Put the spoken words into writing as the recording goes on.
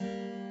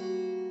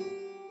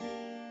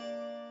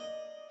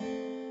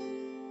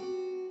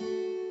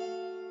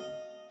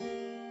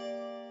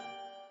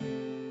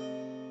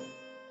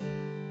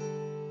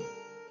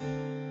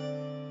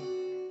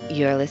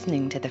You're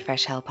listening to the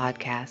Fresh Hell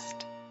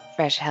podcast.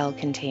 Fresh Hell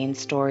contains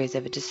stories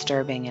of a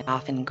disturbing and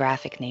often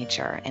graphic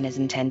nature and is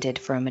intended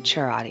for a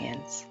mature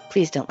audience.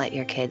 Please don't let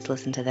your kids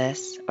listen to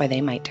this, or they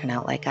might turn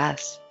out like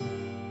us.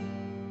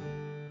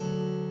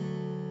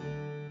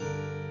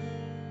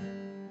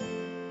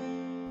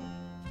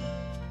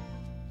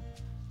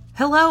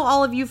 Hello,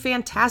 all of you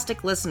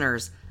fantastic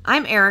listeners.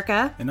 I'm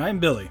Erica. And I'm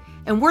Billy.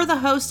 And we're the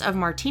hosts of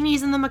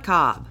Martinis and the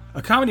Macabre,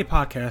 a comedy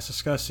podcast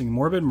discussing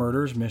morbid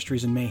murders,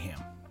 mysteries, and mayhem.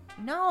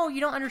 No, you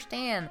don't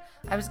understand.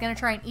 I was going to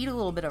try and eat a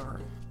little bit of her.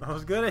 I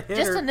was gonna hit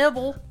Just her. a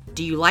nibble.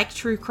 Do you like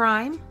true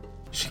crime?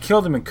 She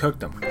killed him and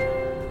cooked him.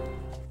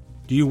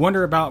 Do you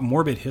wonder about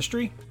morbid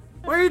history?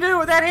 What are you doing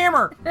with that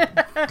hammer?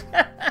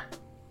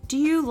 Do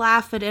you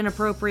laugh at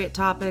inappropriate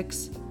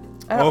topics?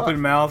 Open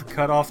mouth,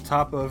 cut off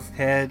top of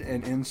head,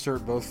 and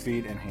insert both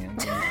feet and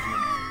hands.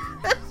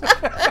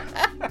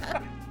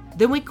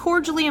 Then we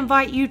cordially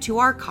invite you to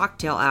our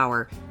cocktail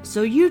hour,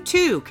 so you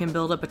too can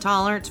build up a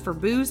tolerance for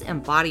booze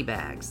and body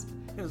bags.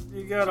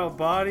 You got a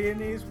body in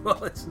these?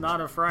 Well, it's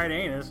not a fried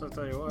anus, I'll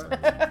tell you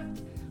what.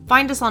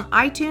 Find us on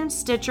iTunes,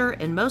 Stitcher,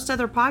 and most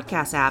other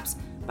podcast apps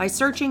by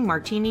searching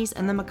Martinis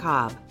and the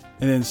Macabre.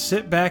 And then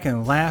sit back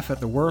and laugh at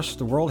the worst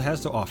the world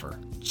has to offer.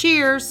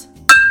 Cheers!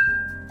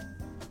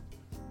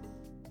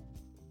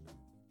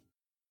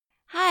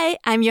 Hi,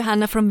 I'm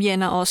Johanna from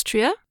Vienna,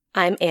 Austria.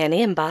 I'm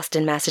Annie in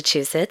Boston,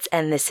 Massachusetts,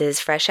 and this is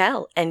Fresh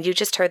Hell. And you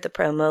just heard the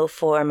promo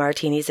for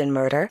Martinis and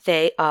Murder.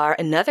 They are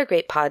another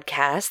great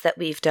podcast that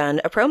we've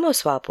done a promo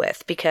swap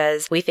with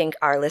because we think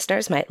our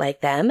listeners might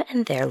like them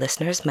and their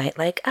listeners might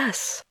like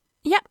us.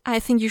 Yeah, I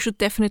think you should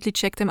definitely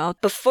check them out.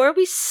 Before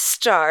we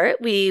start,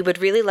 we would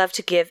really love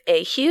to give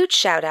a huge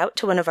shout out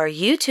to one of our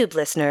YouTube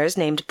listeners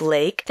named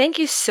Blake. Thank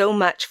you so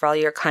much for all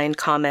your kind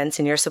comments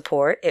and your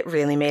support. It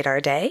really made our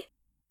day.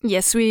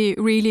 Yes, we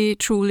really,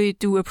 truly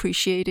do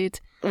appreciate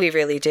it. We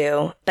really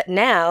do. But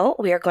now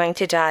we are going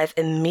to dive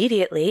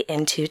immediately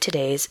into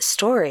today's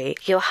story.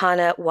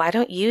 Johanna, why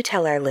don't you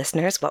tell our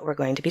listeners what we're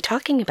going to be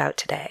talking about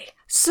today?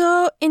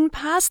 So, in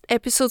past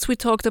episodes, we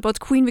talked about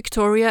Queen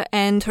Victoria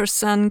and her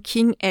son,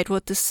 King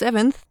Edward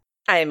VII.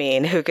 I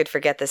mean, who could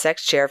forget the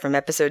sex chair from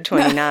episode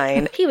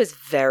 29? He was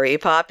very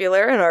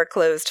popular in our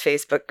closed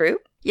Facebook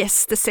group.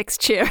 Yes, the sex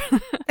chair.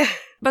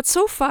 But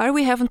so far,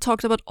 we haven't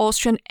talked about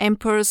Austrian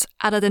emperors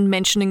other than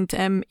mentioning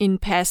them in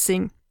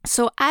passing.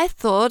 So I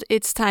thought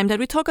it's time that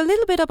we talk a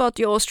little bit about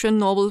the Austrian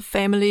noble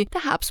family, the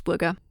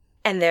Habsburger.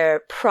 And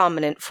their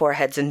prominent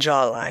foreheads and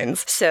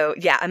jawlines. So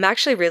yeah, I'm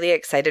actually really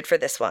excited for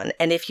this one.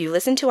 And if you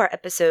listen to our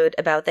episode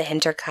about the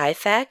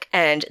Hinterkaifeck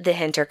and the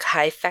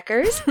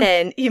Hinterkaifeckers,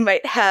 then you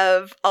might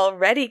have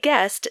already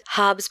guessed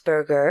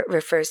Habsburger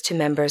refers to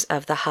members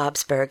of the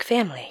Habsburg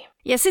family.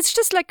 Yes, it's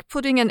just like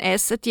putting an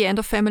S at the end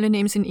of family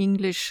names in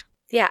English.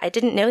 Yeah, I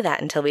didn't know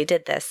that until we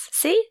did this.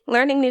 See?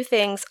 Learning new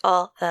things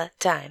all the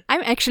time.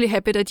 I'm actually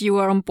happy that you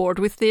are on board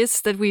with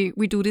this, that we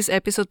do this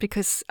episode,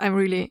 because I'm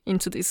really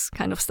into this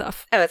kind of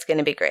stuff. Oh, it's going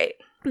to be great.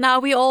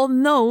 Now, we all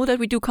know that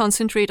we do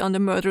concentrate on the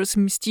murderous,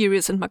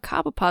 mysterious and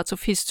macabre parts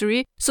of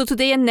history. So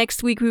today and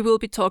next week we will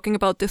be talking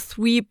about the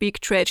three big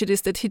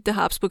tragedies that hit the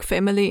Habsburg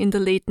family in the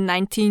late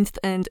 19th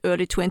and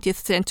early 20th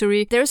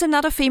century. There is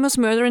another famous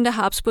murder in the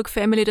Habsburg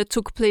family that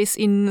took place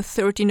in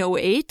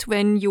 1308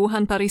 when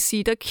Johann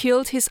Parisida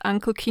killed his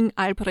uncle King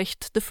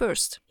Albrecht I.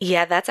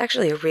 Yeah, that's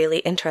actually a really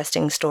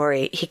interesting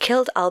story. He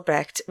killed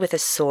Albrecht with a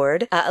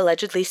sword,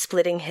 allegedly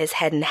splitting his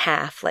head in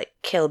half, like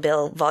Kill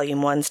Bill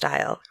Volume 1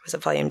 style. Or was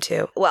it Volume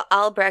 2? Well,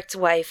 Albrecht's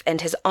wife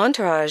and his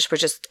entourage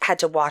just had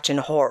to watch in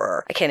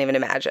horror. I can't even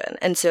imagine.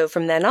 And so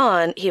from then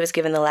on, he was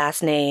given the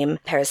last name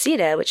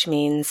Parisida, which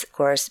means, of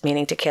course,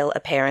 meaning to kill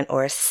a parent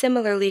or a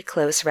similarly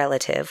close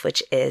relative,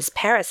 which is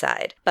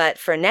parricide. But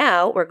for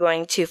now, we're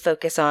going to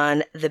focus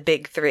on the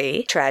big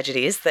three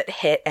tragedies that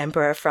hit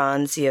Emperor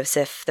Franz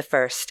Josef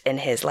I in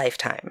his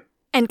lifetime.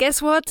 And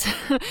guess what?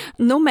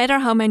 No matter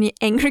how many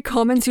angry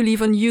comments you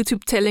leave on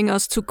YouTube telling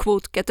us to,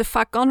 quote, get the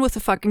fuck on with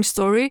the fucking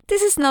story,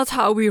 this is not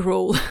how we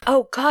roll.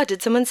 Oh God,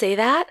 did someone say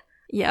that?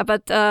 Yeah,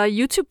 but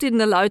YouTube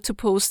didn't allow it to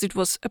post. It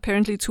was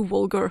apparently too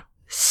vulgar.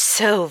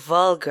 So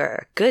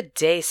vulgar. Good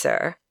day,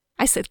 sir.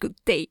 I said good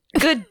day.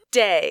 Good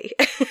day.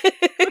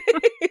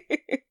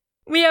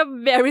 We are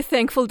very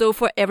thankful, though,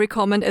 for every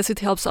comment as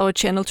it helps our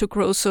channel to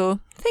grow, so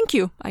thank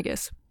you, I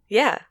guess.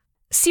 Yeah.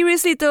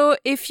 Seriously though,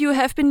 if you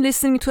have been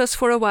listening to us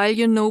for a while,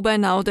 you know by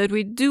now that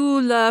we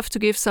do love to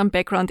give some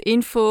background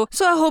info,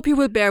 so I hope you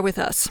will bear with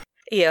us.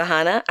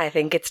 Johanna, I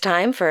think it's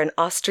time for an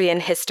Austrian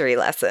history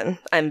lesson.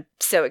 I'm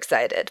so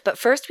excited. But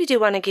first, we do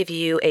want to give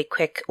you a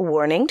quick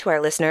warning to our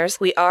listeners.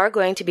 We are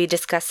going to be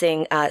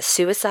discussing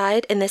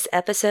suicide in this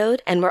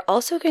episode, and we're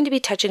also going to be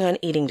touching on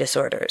eating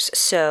disorders.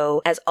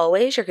 So, as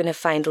always, you're going to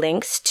find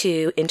links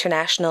to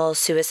international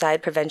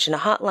suicide prevention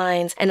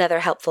hotlines and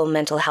other helpful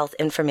mental health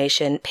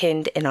information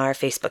pinned in our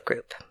Facebook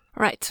group.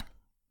 Right.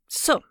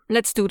 So,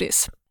 let's do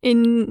this.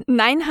 In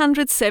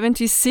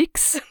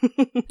 976,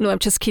 no, I'm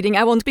just kidding,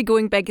 I won't be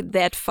going back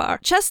that far.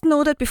 Just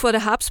know that before the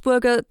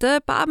Habsburger,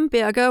 the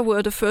Babenberger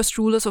were the first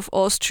rulers of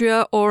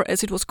Austria, or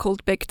as it was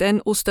called back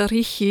then,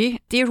 Österreich.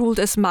 They ruled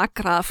as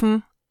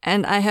Markgrafen,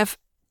 and I have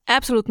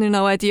absolutely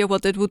no idea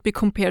what that would be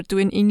compared to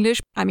in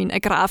English. I mean, a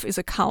graf is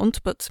a count,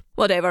 but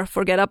whatever,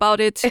 forget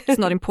about it. It's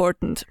not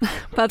important.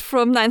 But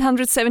from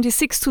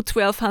 976 to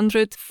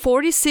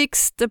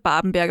 1246, the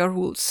Babenberger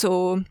ruled.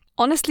 So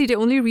honestly, the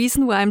only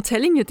reason why I'm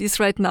telling you this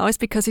right now is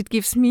because it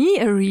gives me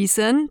a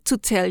reason to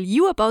tell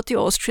you about the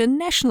Austrian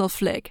national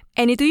flag.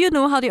 Annie, do you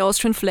know how the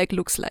Austrian flag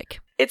looks like?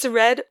 It's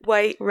red,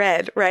 white,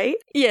 red, right?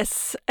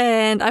 Yes,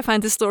 and I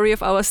find the story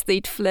of our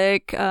state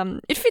flag,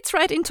 it fits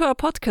right into our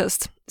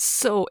podcast.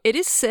 So it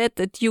is said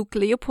that Duke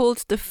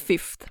Leopold V.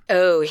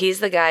 Oh, he's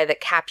the guy that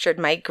captured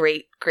my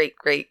great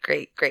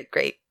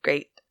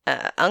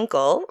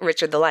uncle,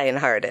 Richard the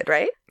Lionhearted,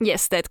 right?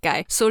 Yes, that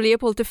guy. So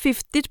Leopold V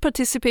did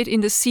participate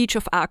in the siege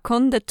of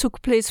Aachen that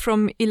took place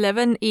from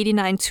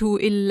 1189 to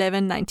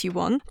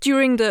 1191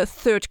 during the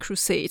Third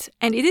Crusade.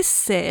 And it is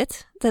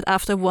said that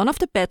after one of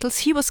the battles,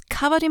 he was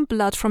covered in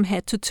blood from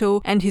head to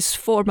toe and his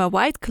former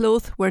white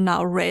clothes were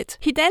now red.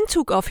 He then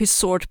took off his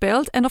sword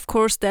belt and of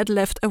course that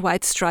left a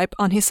white stripe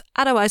on his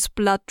otherwise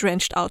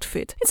blood-drenched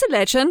outfit. It's a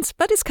legend,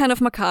 but it's kind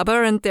of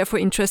macabre and therefore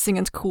interesting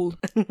and cool.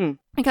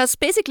 Because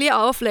basically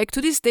our flag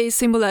to this day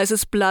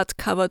symbolizes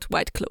blood-covered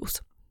white clothes.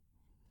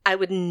 I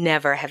would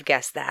never have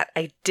guessed that.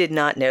 I did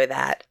not know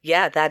that.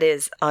 Yeah, that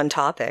is on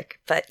topic.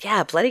 But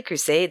yeah, bloody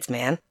crusades,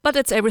 man. But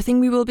that's everything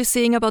we will be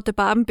saying about the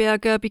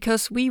Babenberger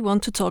because we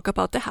want to talk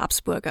about the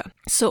Habsburger.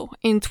 So,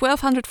 in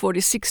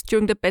 1246,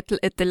 during the battle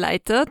at the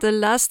Leiter, the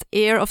last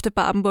heir of the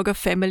Babenberger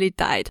family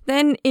died.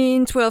 Then,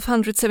 in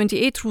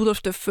 1278,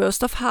 Rudolf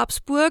I of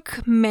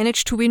Habsburg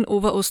managed to win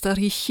over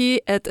Österreich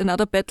at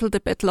another battle, the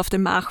Battle of the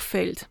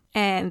Machfeld.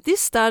 And this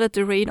started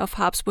the reign of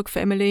Habsburg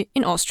family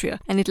in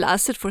Austria. And it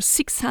lasted for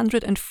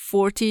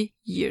 640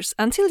 years,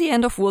 until the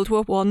end of World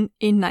War I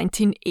in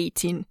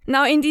 1918.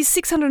 Now, in these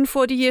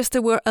 640 years,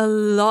 there were a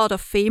lot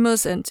of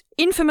famous and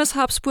infamous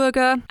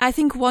Habsburger. I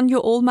think one you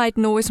all might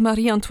know is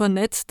Marie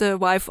Antoinette, the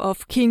wife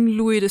of King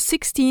Louis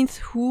XVI,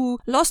 who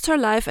lost her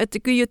life at the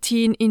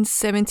guillotine in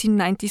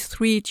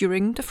 1793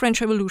 during the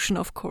French Revolution,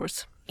 of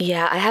course.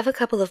 Yeah, I have a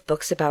couple of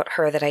books about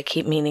her that I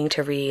keep meaning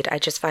to read. I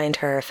just find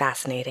her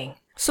fascinating.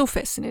 So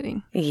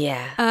fascinating.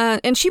 Yeah.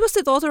 And she was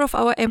the daughter of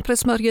our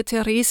Empress Maria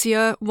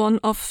Theresia, one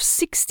of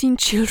 16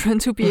 children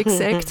to be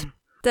exact.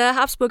 The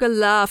Habsburger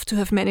loved to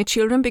have many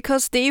children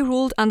because they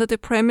ruled under the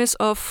premise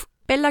of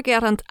Bella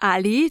gerant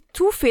Ali,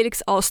 tu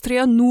Felix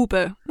Austria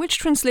nube, which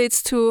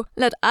translates to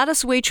let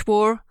others wage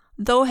war,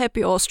 thou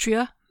happy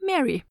Austria,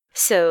 marry.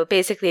 So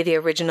basically the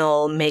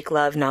original make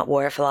love, not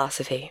war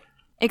philosophy.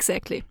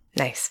 Exactly.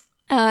 Nice.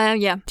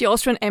 The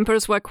Austrian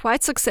emperors were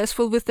quite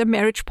successful with their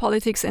marriage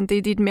politics and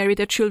they did marry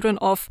their children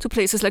off to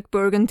places like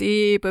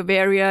Burgundy,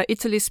 Bavaria,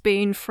 Italy,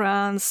 Spain,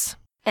 France.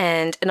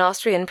 And an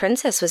Austrian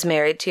princess was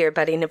married to your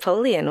buddy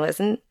Napoleon,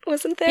 wasn't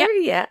there?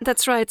 Yeah,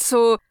 that's right.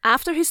 So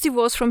after his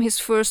divorce from his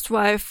first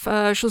wife,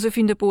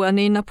 Josephine de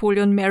Beauharnais,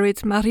 Napoleon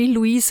married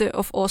Marie-Louise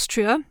of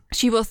Austria.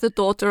 She was the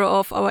daughter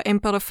of our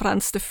Emperor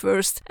Franz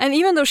I. And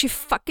even though she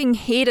fucking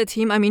hated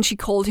him, I mean, she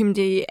called him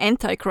the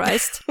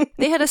Antichrist,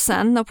 they had a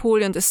son,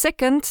 Napoleon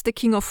II, the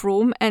King of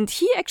Rome, and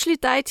he actually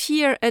died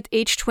here at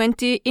age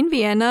 20 in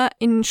Vienna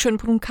in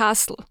Schönbrunn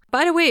Castle.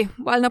 By the way,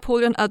 while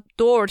Napoleon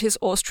adored his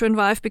Austrian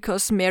wife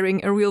because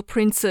marrying a real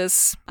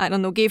princess,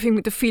 gave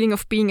him the feeling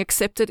of being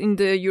accepted in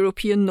the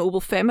European noble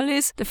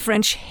families, the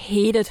French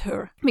hated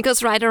her.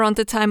 Because right around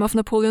the time of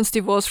Napoleon's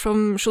divorce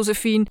from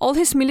Josephine, all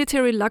his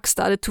military luck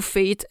started to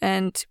fade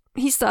and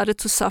he started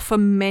to suffer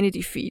many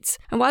defeats.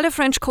 And while the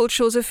French called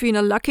Josephine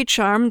a lucky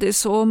charm, they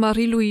saw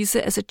Marie-Louise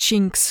as a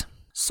jinx.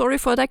 Sorry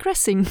for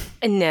digressing.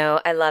 No,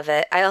 I love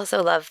it. I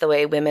also love the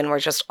way women were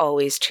just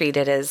always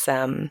treated as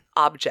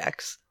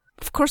objects.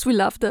 Of course we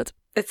love that.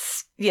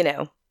 It's,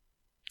 yeah.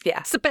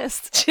 It's the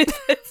best.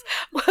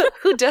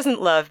 Who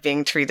doesn't love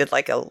being treated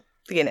like a,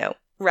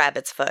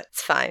 rabbit's foot?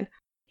 It's fine.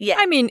 Yeah.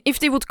 I mean, if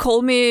they would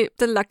call me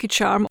the lucky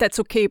charm, that's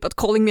okay, but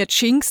calling me a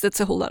jinx, that's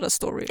a whole other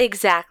story.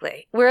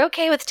 Exactly. We're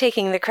okay with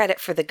taking the credit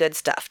for the good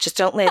stuff. Just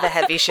don't lay the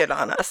heavy shit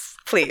on us,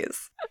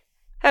 please.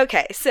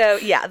 Okay, so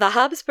yeah, the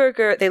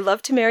Habsburger, they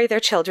love to marry their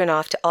children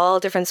off to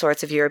all different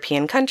sorts of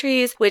European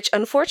countries, which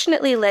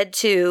unfortunately led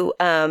to,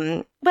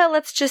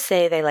 let's just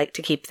say they like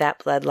to keep that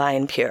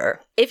bloodline pure.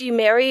 If you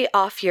marry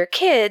off your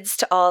kids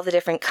to all the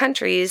different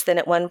countries, then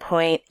at one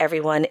point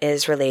everyone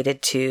is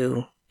related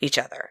to each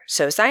other.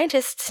 So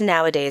scientists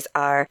nowadays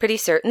are pretty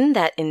certain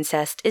that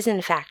incest is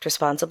in fact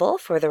responsible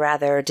for the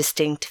rather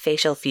distinct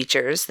facial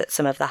features that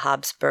some of the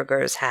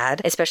Habsburgers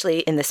had, especially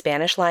in the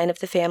Spanish line of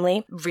the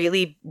family.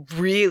 Really,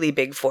 really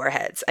big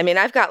foreheads. I mean,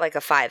 I've got like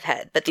a 5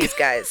 head, but these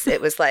guys,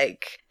 it was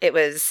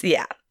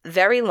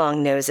very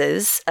long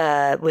noses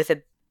with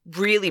a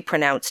really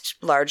pronounced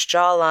large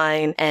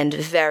jawline and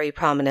very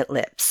prominent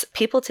lips.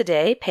 People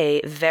today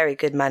pay very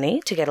good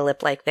money to get a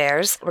lip like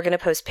theirs. We're going to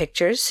post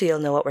pictures so you'll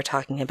know what we're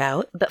talking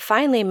about. But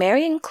finally,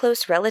 marrying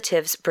close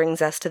relatives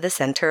brings us to the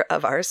center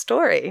of our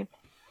story.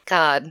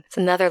 God, it's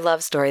another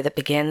love story that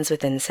begins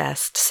with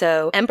incest.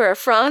 So, Emperor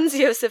Franz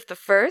Josef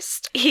I,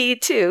 he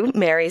too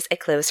marries a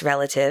close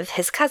relative,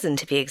 his cousin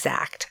to be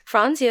exact.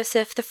 Franz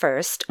Josef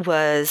I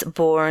was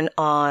born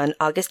on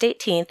August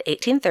 18th,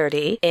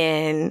 1830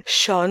 in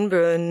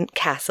Schönbrunn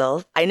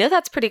Castle. I know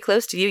that's pretty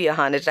close to you,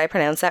 Johanna. Did I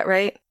pronounce that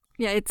right?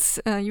 Yeah, it's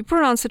you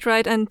pronounce it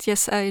right, and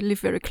yes, I live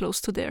very close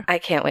to there. I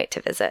can't wait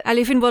to visit. I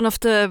live in one of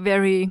the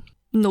very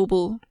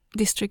noble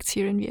districts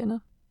here in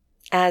Vienna.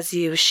 As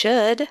you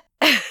should.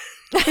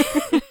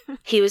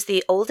 He was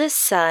the oldest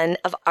son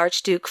of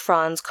Archduke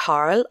Franz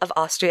Karl of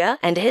Austria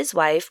and his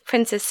wife,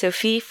 Princess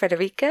Sophie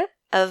Friederike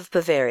of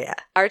Bavaria.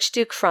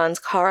 Archduke Franz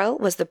Karl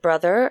was the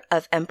brother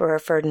of Emperor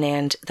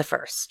Ferdinand I.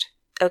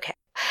 Okay.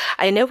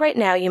 I know right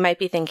now you might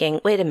be thinking,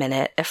 wait a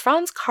minute, if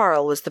Franz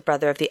Karl was the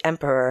brother of the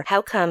emperor,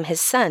 how come his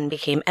son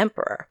became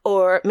emperor?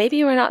 Or maybe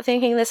you were not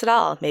thinking this at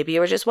all. Maybe you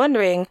were just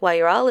wondering why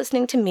you're all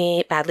listening to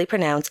me badly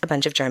pronounce a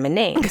bunch of German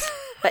names.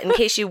 But in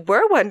case you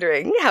were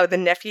wondering how the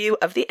nephew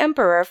of the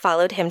emperor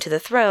followed him to the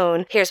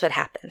throne, here's what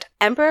happened.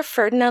 Emperor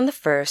Ferdinand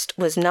I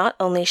was not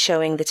only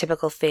showing the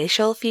typical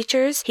facial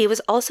features, he was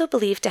also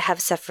believed to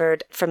have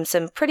suffered from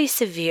some pretty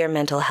severe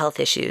mental health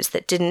issues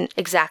that didn't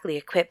exactly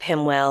equip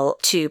him well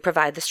to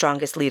provide the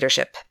strongest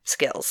leadership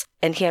skills.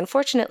 And he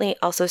unfortunately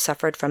also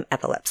suffered from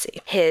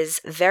epilepsy. His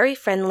very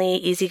friendly,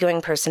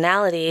 easygoing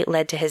personality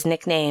led to his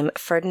nickname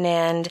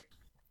Ferdinand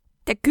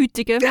Der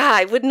Gütige.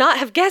 I would not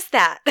have guessed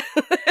that.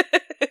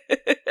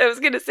 I was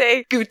going to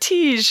say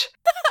Gutige.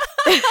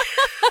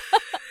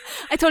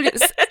 I told you,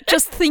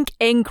 just think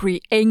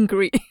angry.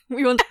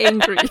 We want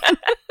angry.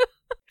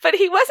 But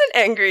he wasn't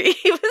angry.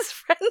 He was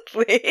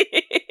friendly.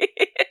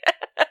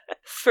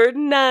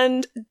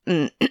 Ferdinand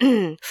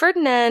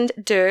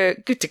der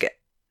Gütige,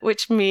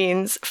 which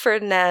means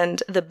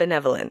Ferdinand the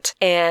Benevolent.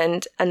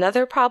 And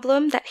another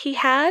problem that he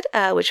had,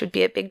 which would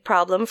be a big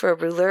problem for a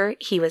ruler,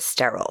 he was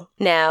sterile.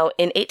 Now,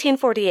 in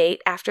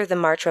 1848, after the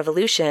March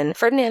Revolution,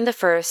 Ferdinand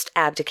I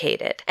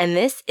abdicated. And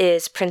this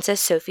is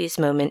Princess Sophie's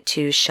moment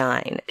to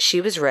shine.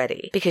 She was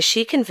ready because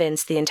she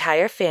convinced the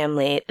entire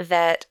family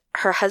that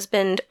her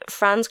husband,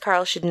 Franz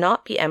Karl, should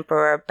not be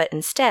emperor, but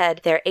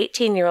instead their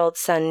 18-year-old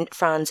son,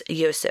 Franz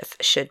Josef,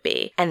 should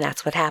be. And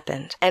that's what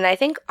happened. And I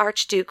think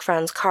Archduke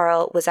Franz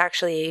Karl was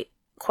actually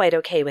quite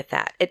okay with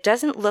that. It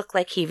doesn't look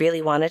like he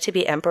really wanted to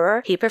be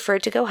emperor. He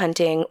preferred to go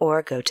hunting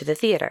or go to the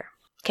theater.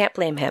 Can't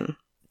blame him.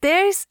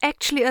 There is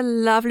actually a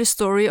lovely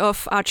story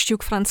of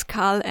Archduke Franz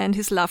Karl and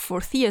his love for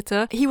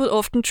theater. He would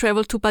often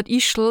travel to Bad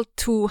Ischl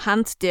to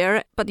hunt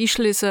there. Bad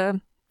Ischl is a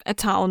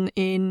town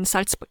in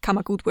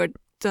Salzkammergut where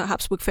the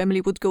Habsburg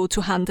family would go to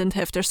hunt and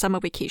have their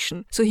summer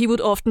vacation. So he would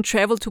often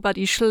travel to Bad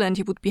Ischl and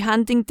he would be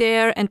hunting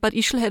there, and Bad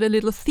Ischl had a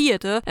little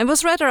theater and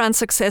was rather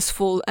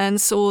unsuccessful, and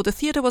so the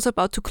theater was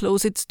about to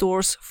close its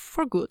doors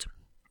for good.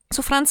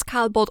 So Franz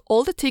Karl bought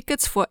all the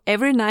tickets for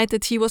every night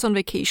that he was on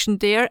vacation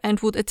there and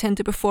would attend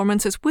the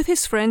performances with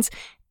his friends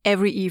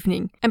every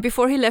evening. And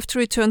before he left to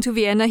return to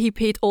Vienna, he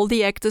paid all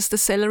the actors the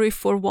salary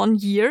for 1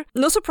 year.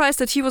 No surprise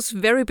that he was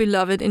very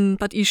beloved in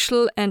Bad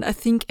Ischl, and I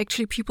think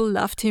actually people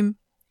loved him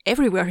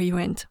everywhere he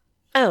went.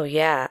 Oh,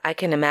 yeah, I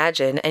can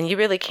imagine. And you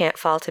really can't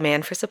fault a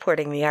man for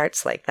supporting the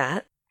arts like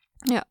that.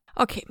 Yeah.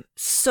 Okay,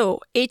 so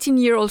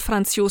 18-year-old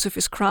Franz Josef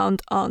is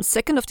crowned on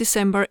 2nd of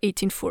December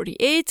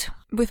 1848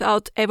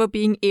 without ever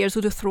being heir to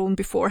the throne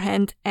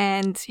beforehand.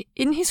 And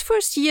in his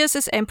first years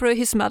as emperor,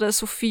 his mother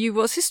Sophie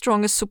was his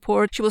strongest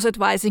support. She was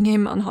advising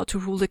him on how to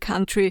rule the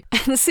country.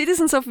 And the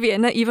citizens of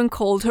Vienna even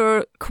called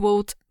her,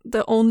 quote,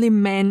 the only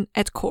man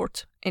at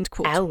court, end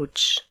quote.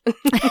 Ouch.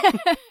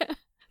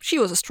 She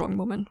was a strong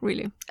woman,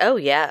 really. Oh,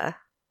 yeah.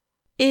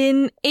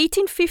 In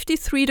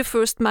 1853, the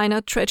first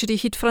minor tragedy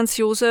hit Franz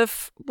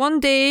Josef. One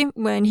day,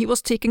 when he was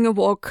taking a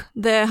walk,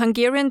 the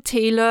Hungarian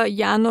tailor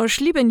János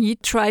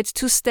Libenyi tried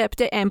to stab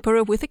the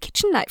emperor with a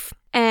kitchen knife.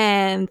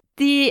 And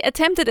the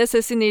attempted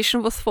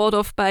assassination was thought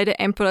of by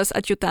the emperor's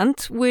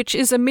adjutant, which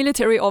is a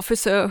military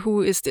officer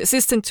who is the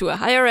assistant to a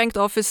higher-ranked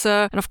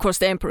officer. And of course,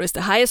 the emperor is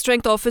the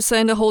highest-ranked officer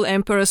in the whole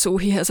empire, so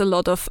he has a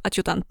lot of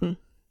adjutanten.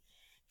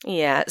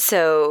 Yeah,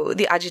 so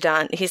the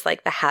adjutant, he's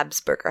like the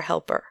Habsburger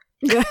helper.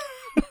 Yeah.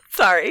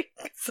 Sorry.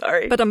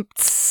 But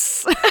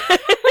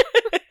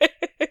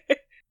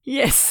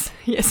Yes,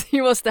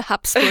 he was the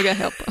Habsburger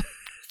helper.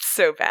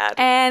 So bad.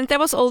 And there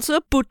was also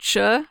a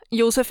butcher,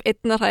 Josef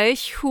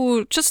Ettenreich,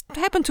 who just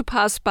happened to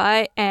pass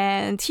by,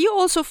 and he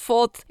also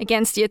fought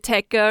against the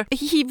attacker.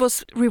 He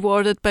was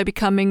rewarded by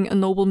becoming a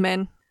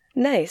nobleman.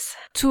 Nice.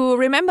 To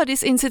remember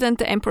this incident,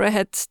 the emperor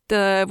had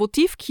the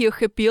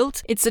Votivkirche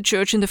built. It's a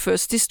church in the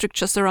first district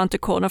just around the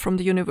corner from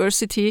the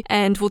university.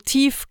 And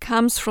votiv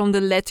comes from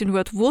the Latin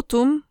word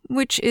votum,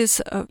 which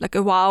is like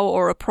a vow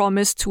or a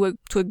promise to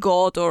a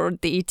god or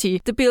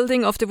deity. The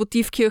building of the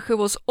Votivkirche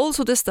was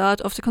also the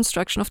start of the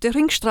construction of the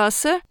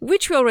Ringstrasse,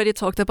 which we already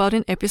talked about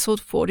in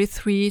episode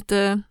 43,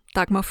 the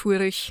Dagmar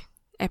Furich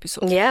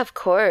episode. Yeah, of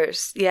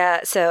course.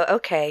 Yeah, so,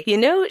 okay. You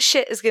know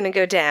shit is going to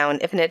go down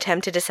if an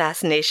attempted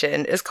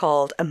assassination is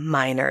called a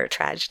minor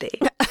tragedy.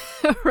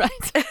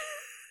 Right.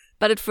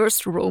 But at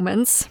first,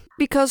 romance.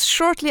 Because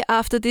shortly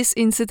after this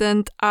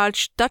incident,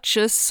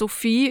 Archduchess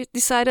Sophie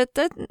decided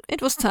that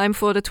it was time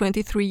for the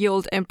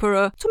 23-year-old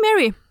emperor to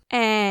marry.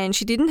 And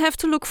she didn't have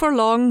to look for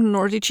long,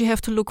 nor did she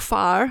have to look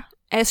far,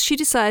 as she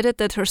decided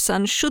that her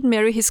son should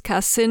marry his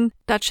cousin,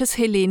 Duchess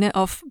Helene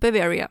of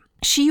Bavaria.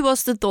 She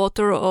was the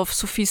daughter of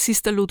Sophie's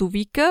sister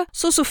Ludovica,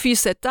 so Sophie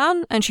sat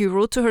down and she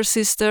wrote to her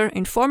sister,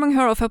 informing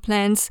her of her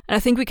plans. And I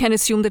think we can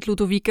assume that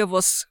Ludovica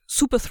was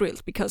super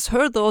thrilled, because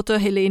her daughter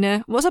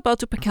Helene was about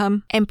to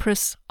become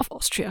Empress of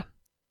Austria.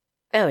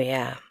 Oh,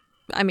 yeah.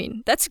 I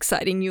mean, that's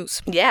exciting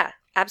news. Yeah,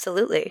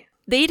 absolutely.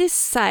 They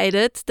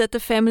decided that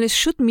the families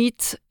should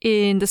meet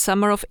in the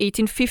summer of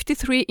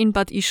 1853 in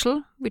Bad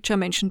Ischl, which I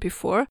mentioned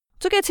before,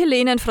 to get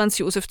Helene and Franz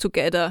Josef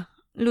together.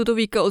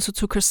 Ludovica also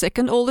took her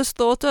second oldest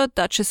daughter,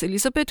 Duchess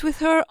Elizabeth, with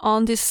her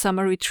on this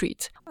summer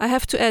retreat. I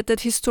have to add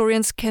that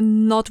historians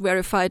cannot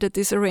verify that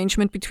this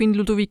arrangement between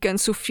Ludovica and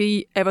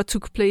Sophie ever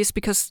took place,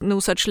 because no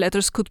such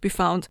letters could be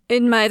found.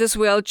 It might as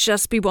well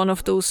just be one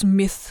of those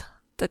myths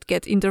that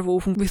get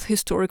interwoven with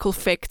historical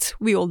facts.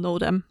 We all know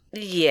them.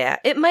 Yeah,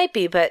 it might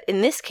be, but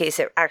in this case,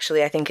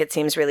 I think it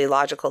seems really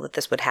logical that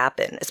this would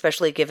happen,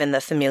 especially given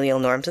the familial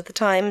norms at the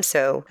time,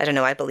 so I don't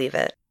know, I believe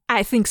it.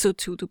 I think so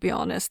too, to be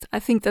honest. I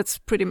think that's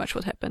pretty much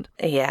what happened.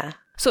 Yeah.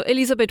 So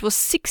Elizabeth was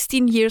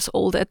 16 years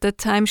old at that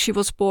time. She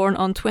was born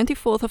on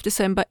 24th of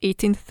December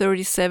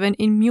 1837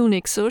 in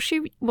Munich. So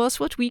she was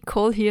what we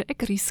call here a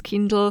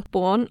Christkindl,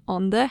 born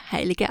on the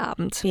Heilige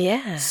Abend.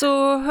 Yeah.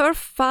 So her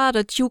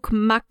father, Duke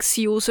Max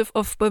Joseph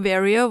of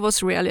Bavaria,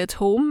 was rarely at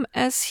home,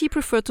 as he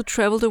preferred to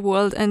travel the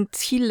world, and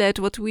he led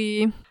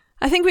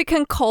I think we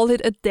can call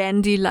it a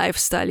dandy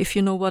lifestyle, if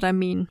you know what I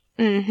mean.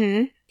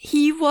 Mm-hmm.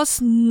 He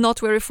was not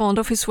very fond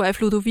of his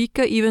wife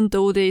Ludovica, even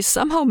though they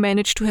somehow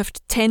managed to have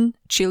 10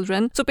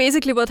 children. So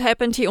basically what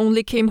happened, he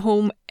only came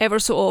home ever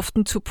so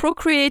often to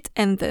procreate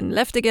and then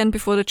left again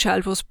before the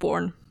child was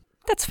born.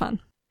 That's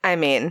fun. I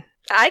mean,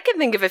 I can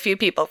think of a few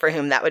people for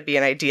whom that would be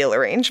an ideal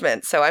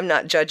arrangement, so I'm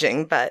not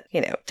judging, but,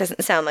 it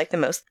doesn't sound like the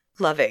most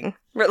loving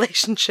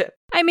relationship.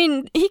 I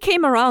mean, he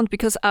came around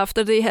because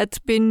after they had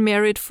been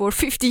married for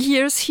 50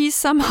 years, he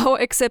somehow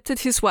accepted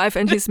his wife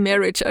and his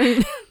marriage. I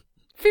mean,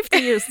 50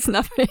 years is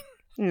nothing.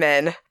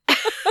 Men.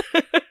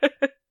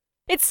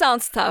 It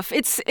sounds tough.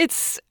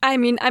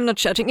 I'm not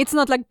judging. It's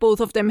not like both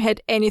of them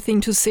had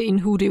anything to say in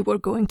who they were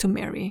going to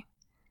marry.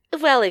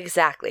 Well,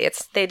 exactly.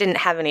 They didn't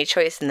have any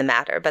choice in the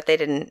matter, but they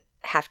didn't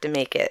have to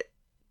make it.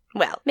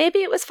 Well, maybe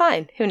it was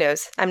fine. Who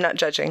knows? I'm not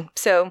judging.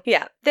 So,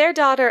 yeah. Their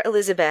daughter,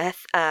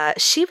 Elizabeth,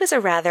 she was a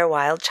rather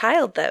wild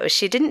child, though.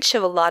 She didn't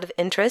show a lot of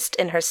interest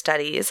in her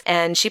studies,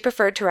 and she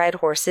preferred to ride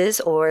horses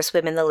or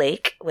swim in the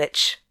lake,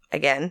 which,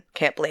 again,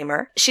 can't blame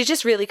her. She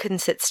just really couldn't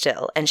sit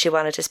still, and she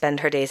wanted to spend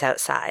her days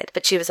outside.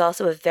 But she was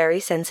also a very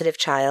sensitive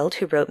child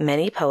who wrote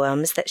many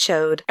poems that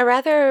showed a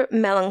rather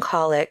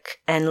melancholic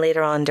and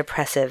later on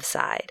depressive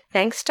side.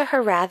 Thanks to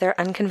her rather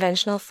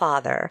unconventional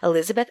father,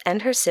 Elizabeth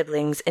and her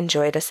siblings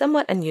enjoyed a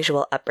somewhat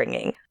unusual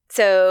upbringing.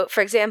 So,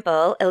 for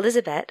example,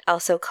 Elizabeth,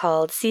 also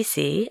called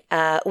Sisi,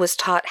 was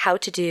taught how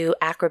to do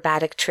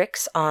acrobatic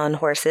tricks on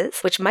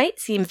horses, which might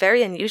seem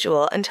very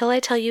unusual until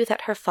I tell you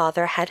that her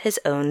father had his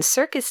own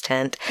circus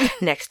tent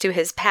next to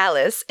his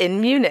palace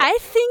in Munich. I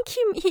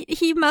think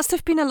he must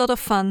have been a lot of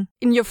fun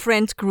in your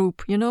friend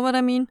group. You know what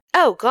I mean?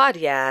 Oh, God,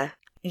 yeah.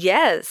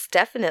 Yes,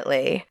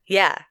 definitely.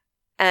 Yeah.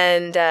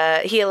 And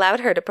he allowed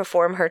her to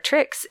perform her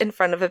tricks in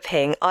front of a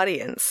paying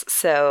audience.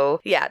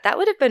 So, yeah, that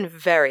would have been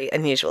very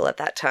unusual at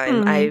that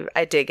time. Mm-hmm.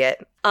 I dig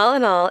it. All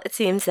in all, it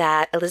seems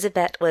that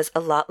Elizabeth was a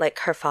lot like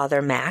her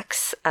father,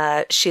 Max.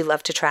 She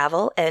loved to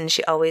travel, and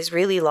she always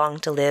really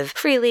longed to live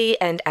freely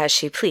and as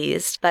she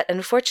pleased. But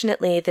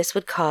unfortunately, this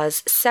would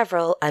cause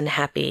several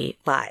unhappy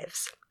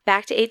lives.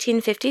 Back to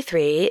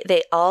 1853,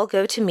 they all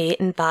go to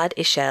meet in Bad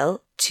Ischl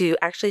to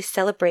actually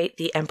celebrate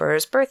the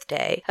emperor's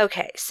birthday.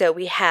 Okay, so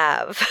we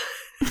have...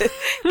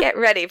 Get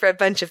ready for a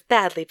bunch of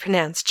badly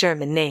pronounced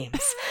German names.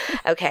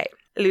 Okay,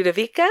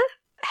 Ludovica,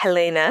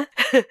 Helena,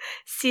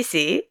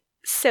 Sisi,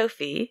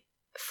 Sophie,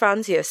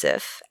 Franz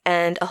Josef,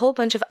 and a whole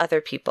bunch of other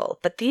people.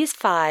 But these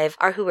 5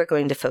 are who we're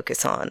going to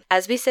focus on.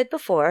 As we said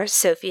before,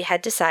 Sophie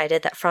had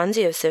decided that Franz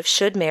Josef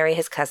should marry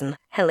his cousin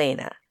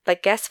Helena.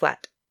 But guess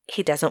what?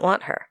 He doesn't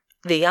want her.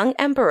 The young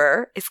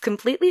emperor is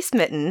completely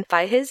smitten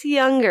by his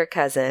younger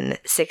cousin,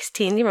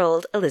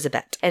 16-year-old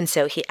Elizabeth. And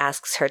so he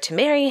asks her to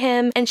marry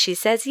him, and she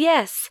says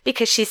yes,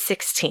 because she's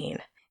 16.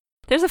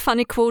 There's a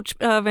funny quote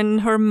when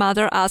her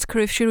mother asked her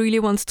if she really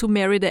wants to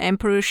marry the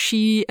emperor.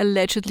 She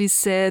allegedly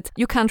said,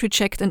 "You can't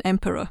reject an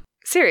emperor."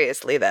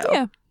 Seriously, though.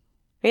 Yeah.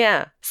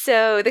 Yeah.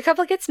 So the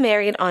couple gets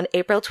married on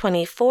April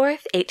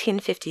 24th,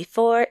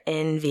 1854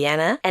 in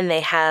Vienna, and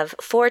they have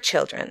 4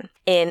 children.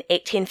 In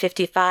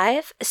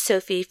 1855,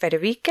 Sophie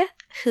Friederike,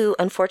 who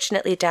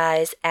unfortunately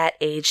dies at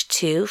age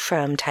 2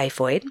 from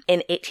typhoid.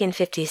 In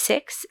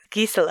 1856,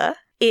 Gisela.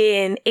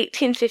 In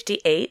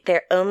 1858,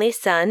 their only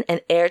son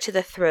and heir to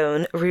the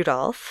throne,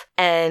 Rudolf.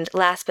 And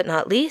last but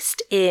not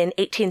least, in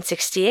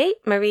 1868,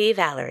 Marie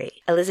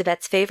Valerie,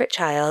 Elizabeth's favorite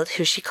child,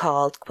 who she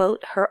called,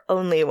 quote, her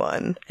only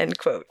one, end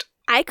quote.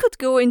 I could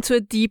go into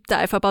a deep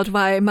dive about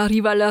why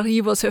Marie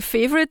Valerie was her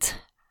favorite,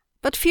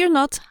 but fear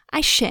not,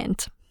 I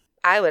shan't.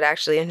 I would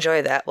actually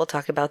enjoy that. We'll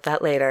talk about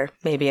that later.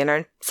 Maybe in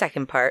our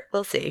second part.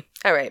 We'll see.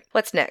 All right.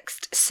 What's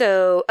next?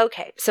 So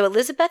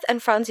Elizabeth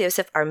and Franz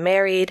Josef are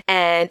married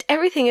and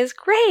everything is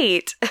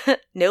great.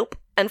 Nope.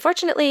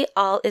 Unfortunately,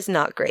 all is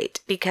not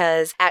great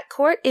because at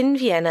court in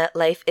Vienna,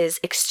 life is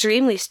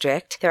extremely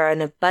strict. There are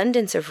an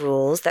abundance of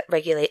rules that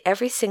regulate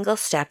every single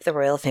step the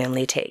royal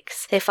family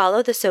takes. They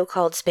follow the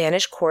so-called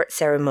Spanish court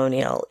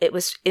ceremonial. It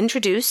was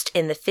introduced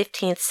in the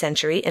 15th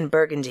century in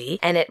Burgundy,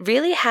 and it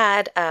really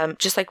had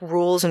just like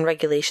rules and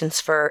regulations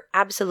for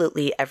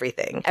absolutely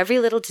everything. Every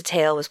little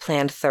detail was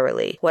planned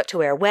thoroughly. What to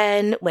wear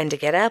when to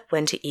get up,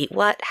 when to eat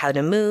what, how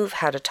to move,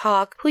 how to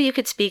talk, who you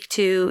could speak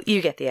to,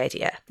 you get the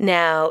idea.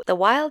 Now, the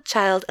wild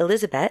child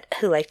Elizabeth,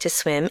 who liked to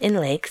swim in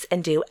lakes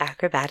and do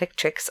acrobatic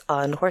tricks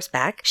on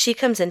horseback, she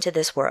comes into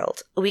this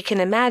world. We can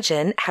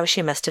imagine how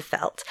she must have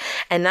felt.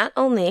 And not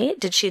only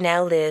did she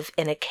now live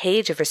in a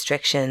cage of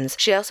restrictions,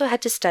 she also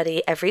had to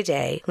study every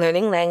day,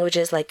 learning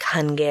languages like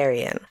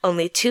Hungarian.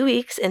 Only 2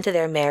 weeks into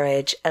their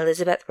marriage,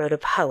 Elizabeth wrote a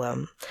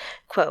poem,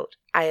 quote,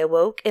 I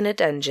awoke in a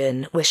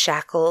dungeon with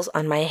shackles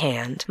on my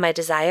hand. My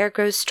desire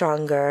grows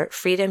stronger.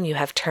 Freedom you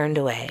have turned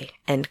away.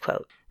 End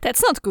quote.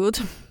 That's not good.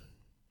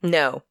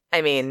 No,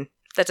 I mean,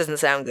 that doesn't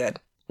sound good.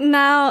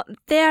 Now,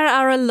 there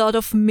are a lot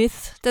of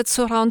myths that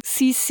surround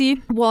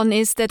Sisi. One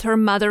is that her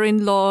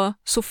mother-in-law,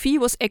 Sophie,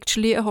 was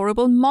actually a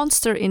horrible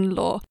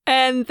monster-in-law,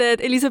 and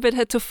that Elizabeth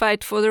had to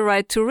fight for the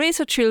right to raise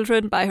her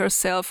children by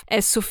herself,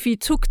 as Sophie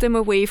took them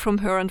away from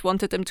her and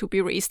wanted them to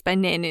be raised by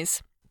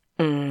nannies.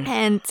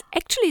 And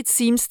actually it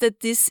seems that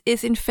this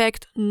is in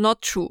fact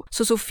not true.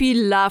 So Sophie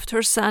loved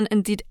her son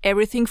and did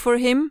everything for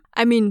him.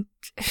 I mean,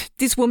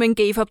 this woman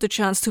gave up the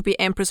chance to be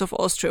Empress of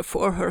Austria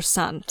for her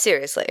son.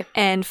 Seriously.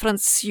 And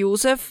Franz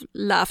Josef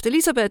loved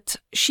Elizabeth.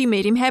 She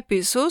made him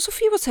happy, so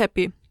Sophie was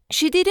happy.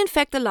 She did in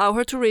fact allow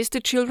her to raise the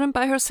children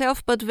by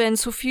herself, but when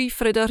Sophie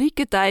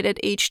Friederike died at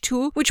age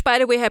 2, which by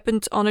the way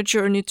happened on a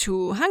journey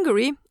to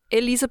Hungary,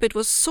 Elizabeth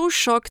was so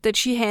shocked that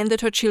she handed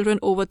her children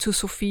over to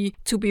Sophie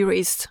to be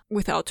raised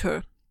without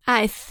her.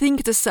 I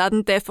think the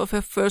sudden death of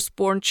her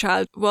firstborn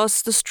child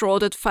was the straw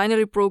that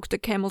finally broke the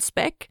camel's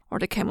back, or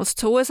the camel's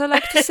toe as I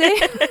like to say.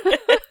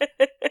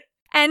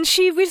 And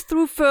she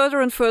withdrew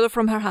further and further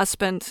from her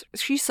husband.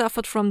 She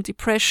suffered from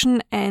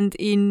depression, and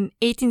in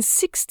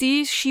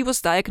 1860 she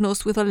was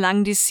diagnosed with a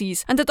lung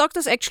disease. And the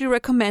doctors actually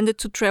recommended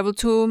to travel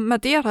to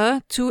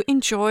Madeira to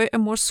enjoy a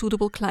more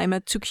suitable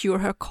climate to cure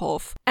her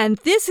cough. And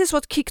this is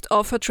what kicked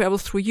off her travel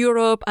through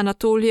Europe,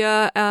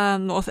 Anatolia,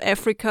 North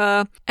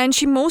Africa, and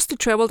she mostly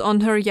traveled on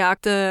her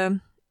yacht,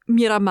 the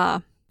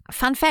Miramar.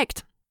 Fun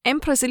fact.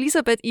 Empress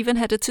Elizabeth even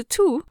had a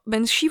tattoo.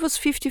 When she was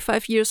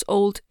 55 years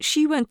old,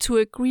 she went to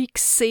a Greek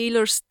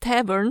sailor's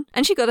tavern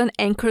and she got an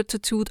anchor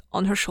tattooed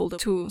on her shoulder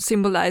to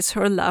symbolize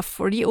her love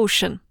for the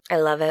ocean. I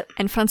love it.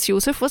 And Franz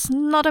Josef was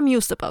not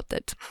amused about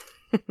that.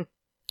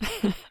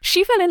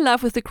 She fell in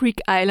love with the Greek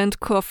island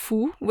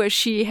Corfu, where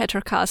she had her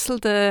castle,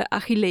 the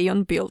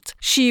Achilleion, built.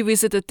 She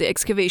visited the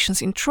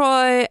excavations in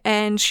Troy,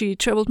 and she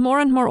traveled more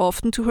and more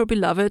often to her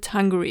beloved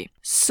Hungary.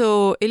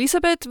 So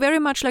Elizabeth, very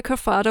much like her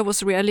father,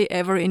 was rarely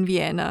ever in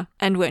Vienna.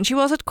 And when she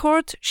was at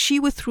court, she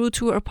withdrew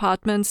to her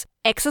apartments,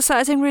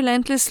 exercising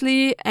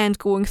relentlessly and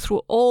going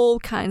through all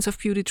kinds of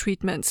beauty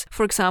treatments.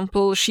 For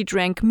example, she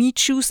drank meat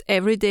juice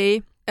every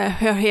day.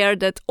 Her hair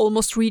that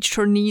almost reached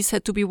her knees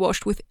had to be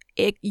washed with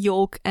egg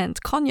yolk and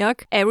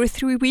cognac every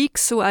 3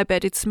 weeks, so I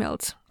bet it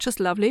smelled just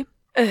lovely.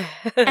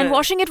 And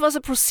washing it was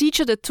a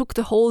procedure that took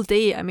the whole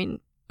day. I mean,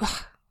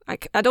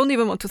 I don't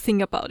even want to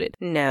think about it.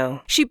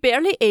 No. She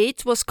barely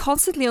ate, was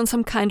constantly on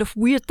some kind of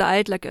weird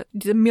diet, like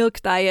the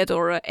milk diet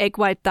or an egg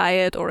white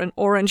diet or an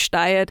orange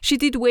diet. She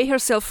did weigh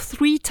herself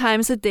 3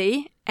 times a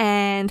day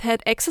and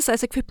had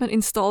exercise equipment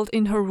installed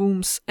in her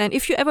rooms. And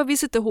if you ever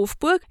visit the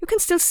Hofburg, you can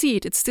still see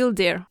it. It's still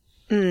there.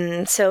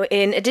 So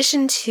in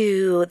addition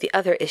to the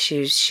other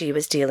issues she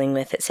was dealing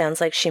with, it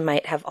sounds like she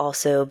might have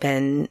also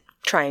been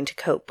trying to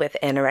cope with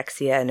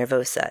anorexia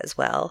nervosa as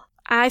well.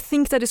 I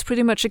think that is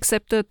pretty much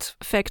accepted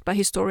fact by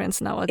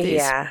historians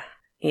nowadays.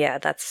 Yeah,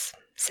 that's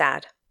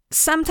sad.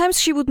 Sometimes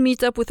she would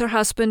meet up with her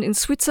husband in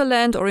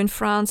Switzerland or in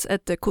France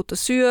at the Côte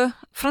d'Azur.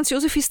 Franz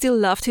Josef still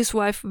loved his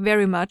wife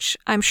very much.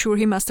 I'm sure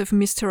he must have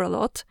missed her a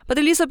lot. But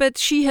Elizabeth,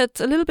 she had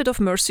a little bit of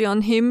mercy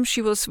on him.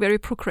 She was very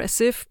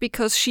progressive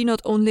because she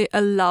not only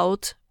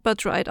allowed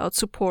but right out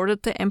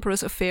supported the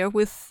emperor's affair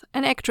with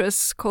an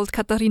actress called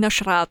Katharina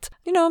Schratt.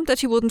 You know, that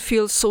he wouldn't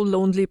feel so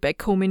lonely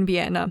back home in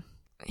Vienna.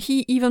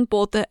 he even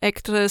bought the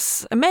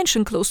actress a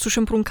mansion close to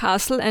Schönbrunn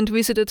Castle and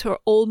visited her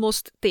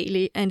almost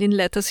daily, and in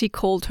letters he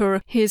called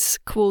her his,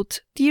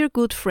 quote, dear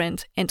good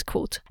friend, end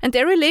quote. And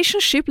their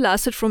relationship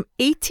lasted from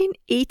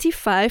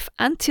 1885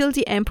 until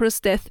the emperor's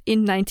death in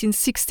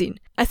 1916.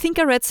 I think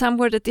I read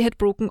somewhere that they had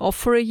broken off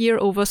for a year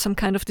over some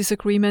kind of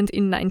disagreement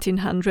in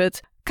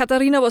 1900.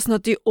 Katharina was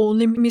not the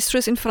only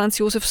mistress in Franz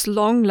Josef's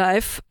long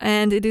life,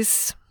 and it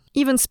is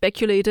even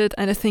speculated,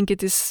 and I think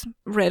it is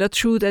rather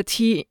true, that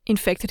he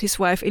infected his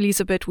wife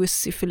Elizabeth with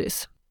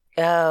syphilis.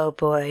 Oh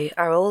boy,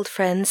 our old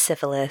friend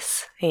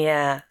syphilis.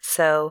 Yeah,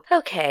 so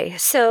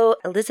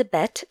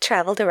Elizabeth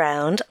traveled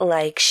around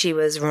like she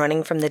was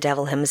running from the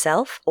devil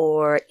himself,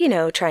 or,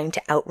 trying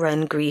to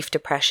outrun grief,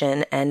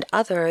 depression, and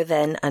other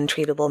than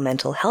untreatable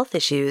mental health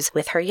issues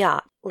with her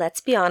yacht. Let's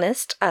be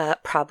honest,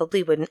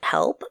 probably wouldn't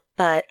help,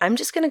 but I'm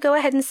just going to go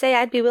ahead and say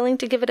I'd be willing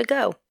to give it a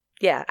go.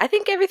 Yeah, I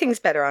think everything's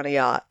better on a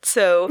yacht.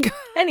 So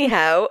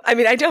anyhow,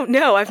 I don't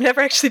know. I've never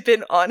actually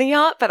been on a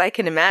yacht, but I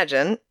can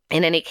imagine.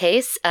 In any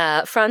case,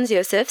 Franz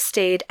Josef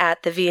stayed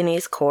at the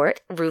Viennese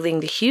court, ruling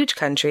the huge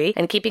country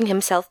and keeping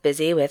himself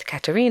busy with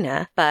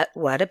Katharina. But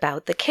what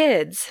about the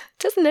kids?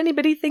 Doesn't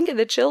anybody think of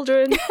the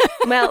children?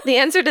 Well, the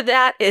answer to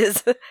that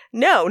is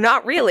no,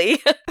 not really.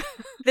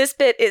 This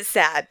bit is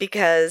sad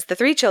because the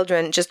 3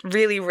 children just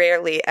really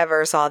rarely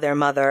ever saw their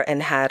mother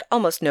and had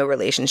almost no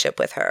relationship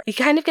with her. You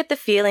kind of get the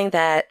feeling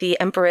that the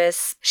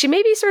empress, she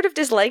maybe sort of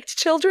disliked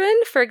children.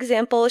 For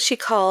example, she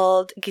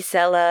called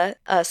Gisela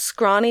a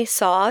scrawny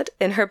sod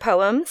in her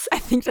poems. I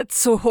think that's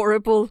so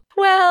horrible.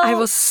 Well, I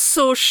was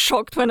so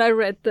shocked when I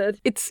read that.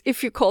 It's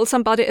if you call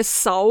somebody a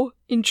Sau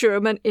in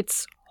German,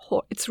 it's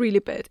really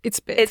bad.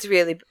 It's bad. It's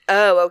really...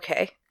 Oh,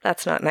 okay.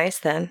 That's not nice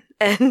then.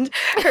 And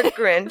her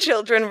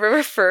grandchildren were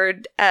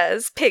referred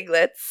as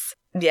piglets.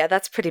 Yeah,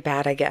 that's pretty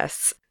bad, I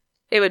guess.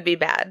 It would be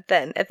bad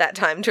then at that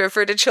time to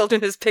refer to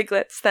children as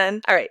piglets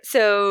then. All right,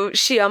 so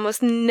she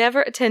almost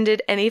never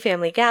attended any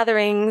family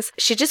gatherings.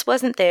 She just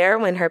wasn't there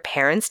when her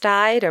parents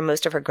died or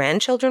most of her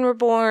grandchildren were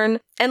born.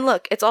 And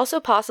look, it's also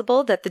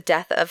possible that the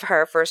death of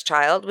her first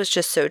child was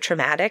just so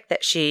traumatic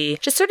that she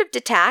just sort of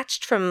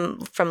detached from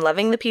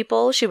loving the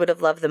people she would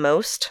have loved the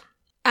most.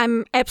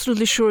 I'm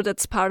absolutely sure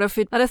that's part of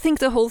it, but I think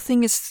the whole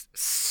thing is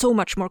so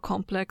much more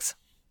complex.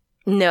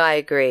 No, I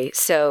agree.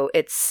 So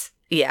it's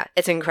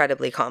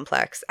incredibly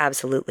complex.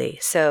 Absolutely.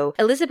 So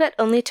Elizabeth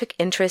only took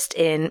interest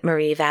in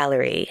Marie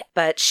Valerie,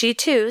 but she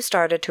too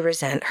started to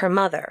resent her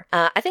mother.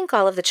 I think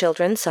all of the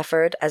children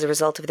suffered as a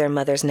result of their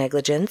mother's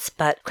negligence,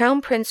 but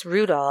Crown Prince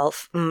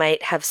Rudolf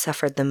might have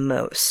suffered the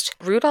most.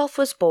 Rudolf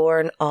was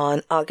born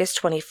on August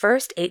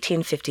 21st,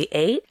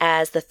 1858,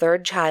 as the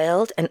 3rd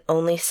child and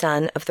only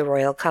son of the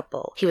royal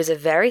couple. He was a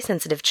very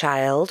sensitive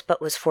child,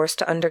 but was forced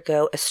to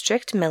undergo a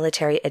strict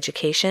military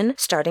education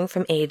starting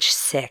from age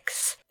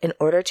 6. In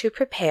order to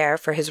prepare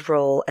for his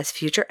role as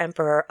future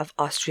emperor of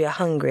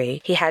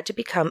Austria-Hungary, he had to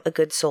become a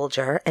good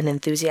soldier, an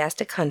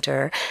enthusiastic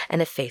hunter,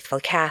 and a faithful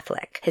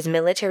Catholic. His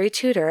military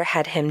tutor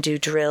had him do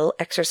drill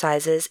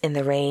exercises in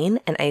the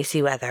rain and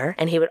icy weather,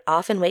 and he would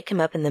often wake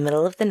him up in the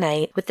middle of the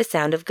night with the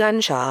sound of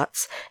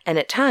gunshots, and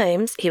at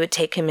times he would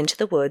take him into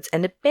the woods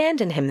and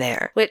abandon him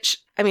there, which,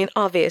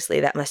 obviously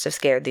that must have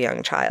scared the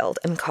young child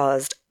and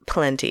caused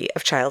plenty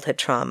of childhood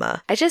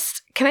trauma.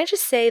 Can I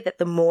just say that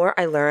the more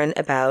I learn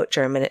about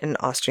German and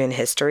Austrian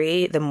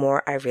history, the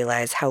more I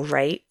realize how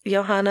right,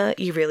 Johanna,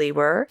 you really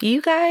were.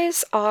 You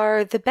guys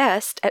are the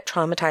best at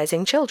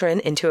traumatizing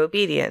children into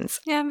obedience.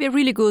 Yeah, we're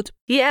really good.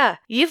 Yeah,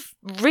 you've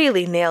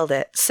really nailed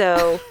it.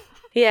 So,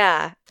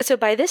 yeah. So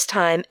by this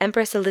time,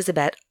 Empress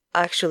Elizabeth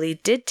actually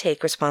did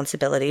take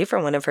responsibility for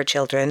one of her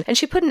children, and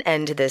she put an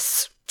end to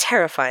this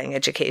terrifying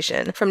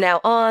education. From now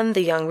on,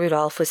 the young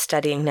Rudolf was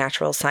studying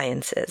natural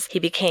sciences. He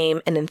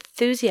became an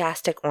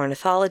enthusiastic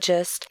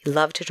ornithologist. He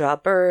loved to draw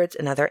birds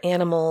and other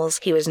animals.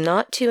 He was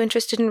not too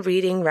interested in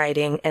reading,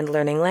 writing, and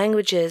learning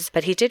languages,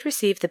 but he did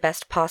receive the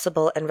best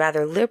possible and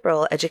rather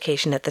liberal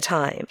education at the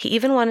time. He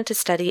even wanted to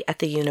study at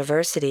the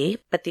university,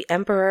 but the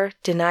emperor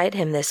denied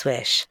him this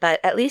wish. But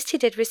at least he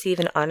did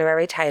receive an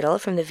honorary title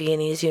from the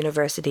Viennese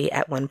University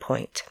at one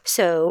point.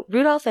 So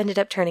Rudolf ended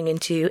up turning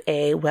into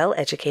a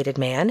well-educated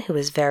man who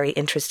was very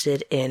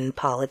interested in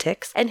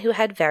politics and who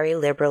had very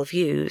liberal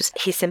views.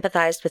 He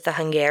sympathized with the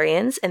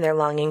Hungarians in their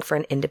longing for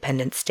an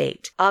independent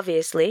state.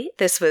 Obviously,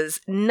 this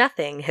was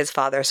nothing his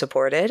father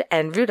supported,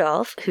 and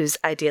Rudolf, whose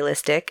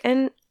idealistic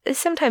and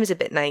sometimes a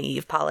bit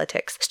naive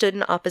politics, stood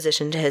in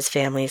opposition to his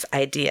family's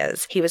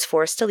ideas. He was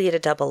forced to lead a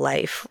double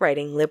life,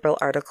 writing liberal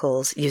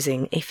articles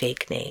using a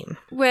fake name.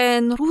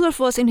 When Rudolf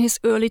was in his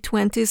early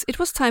 20s, it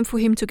was time for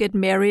him to get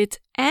married,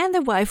 and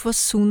a wife was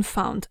soon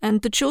found.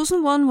 And the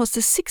chosen one was the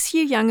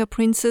 6-year younger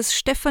princess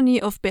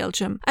Stephanie of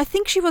Belgium. I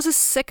think she was a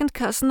second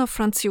cousin of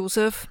Franz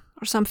Josef,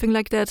 or something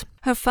like that.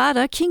 Her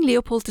father, King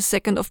Leopold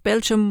II of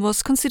Belgium,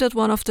 was considered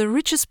one of the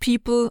richest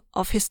people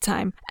of his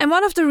time. And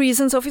one of the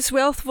reasons of his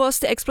wealth was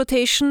the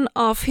exploitation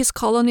of his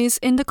colonies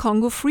in the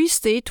Congo Free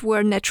State,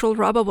 where natural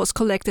rubber was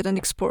collected and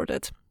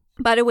exported.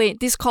 By the way,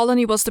 this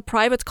colony was the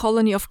private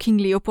colony of King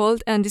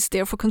Leopold and is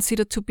therefore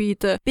considered to be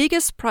the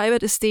biggest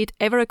private estate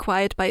ever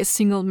acquired by a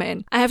single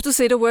man. I have to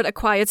say the word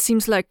acquired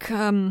seems like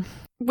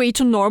way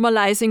too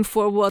normalizing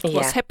for what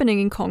was happening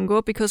in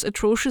Congo, because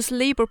atrocious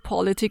labor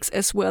politics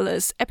as well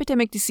as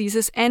epidemic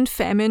diseases and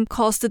famine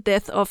caused the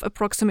death of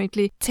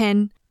approximately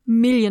 10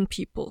 million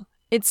people.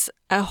 It's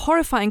a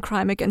horrifying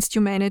crime against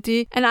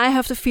humanity, and I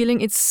have the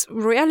feeling it's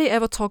rarely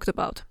ever talked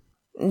about.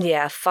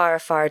 Yeah, far,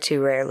 far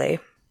too rarely.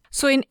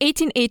 So in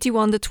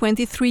 1881, the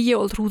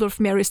 23-year-old Rudolf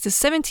marries the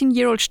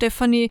 17-year-old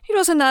Stephanie. It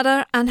was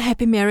another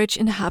unhappy marriage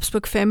in the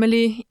Habsburg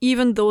family,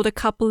 even though the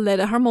couple led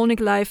a harmonic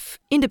life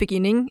in the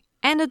beginning,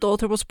 and a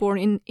daughter was born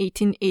in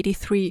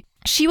 1883.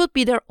 She would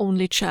be their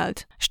only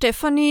child.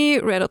 Stephanie,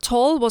 rather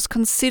tall, was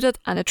considered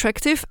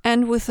unattractive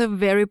and with a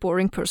very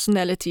boring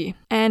personality.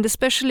 And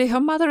especially her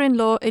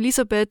mother-in-law,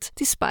 Elizabeth,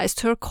 despised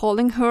her,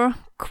 calling her,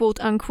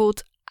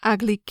 quote-unquote,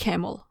 ugly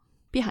camel,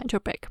 behind her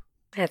back.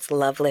 That's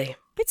lovely.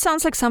 It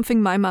sounds like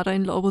something my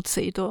mother-in-law would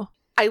say, though.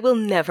 I will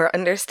never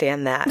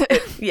understand that.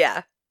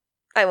 Yeah,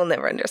 I will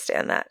never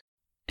understand that.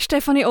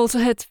 Stephanie also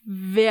had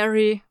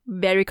very,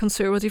 very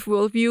conservative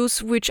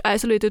worldviews, which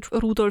isolated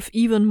Rudolf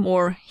even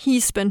more. He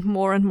spent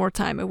more and more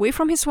time away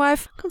from his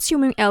wife,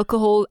 consuming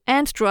alcohol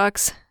and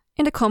drugs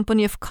in the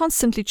company of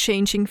constantly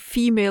changing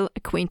female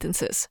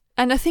acquaintances.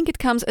 And I think it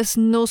comes as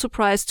no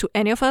surprise to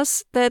any of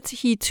us that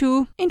he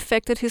too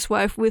infected his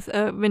wife with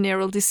a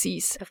venereal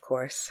disease. Of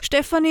course.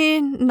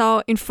 Stephanie,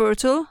 now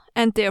infertile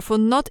and therefore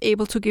not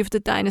able to give the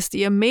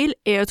dynasty a male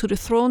heir to the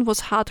throne, was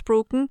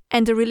heartbroken,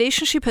 and the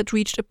relationship had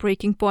reached a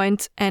breaking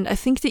point, and I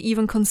think they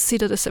even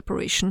considered a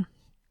separation.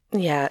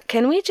 Yeah,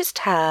 can we just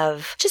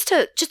have just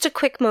a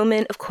quick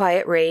moment of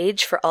quiet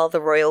rage for all the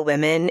royal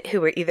women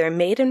who were either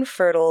made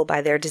infertile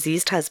by their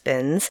diseased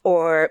husbands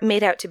or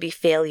made out to be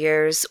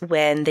failures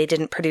when they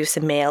didn't produce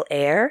a male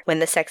heir, when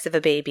the sex of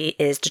a baby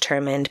is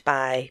determined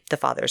by the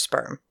father's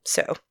sperm.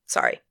 So,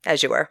 sorry,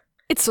 as you were.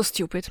 It's so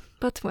stupid,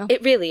 but well.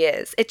 It really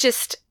is. It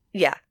just,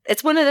 yeah.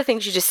 It's one of the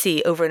things you just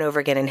see over and over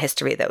again in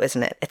history, though,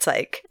 isn't it? It's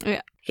like,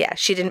 yeah,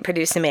 she didn't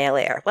produce a male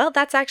heir. Well,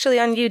 that's actually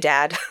on you,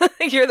 Dad.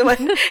 You're the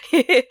one.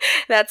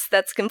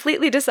 That's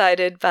completely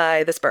decided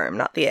by the sperm,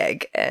 not the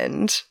egg.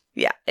 And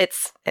yeah,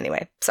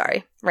 anyway,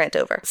 sorry, rant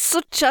over.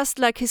 So just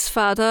like his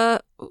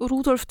father,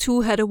 Rudolf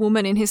too had a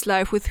woman in his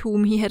life with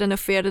whom he had an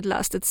affair that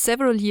lasted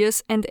several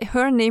years, and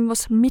her name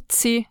was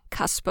Mitzi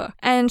Kasper.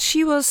 And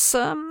she was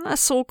a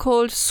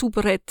so-called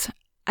soubrette.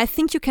 I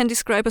think you can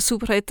describe a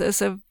soubrette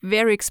as a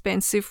very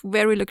expensive,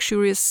 very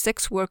luxurious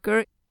sex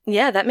worker.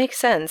 Yeah, that makes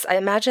sense. I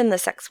imagine the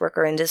sex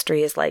worker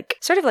industry is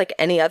sort of like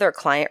any other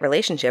client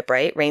relationship,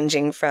 right?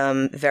 Ranging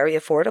from very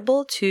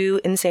affordable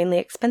to insanely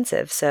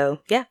expensive. So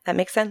yeah, that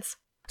makes sense.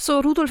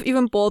 So Rudolf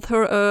even bought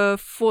her a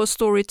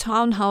 4-story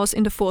townhouse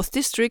in the 4th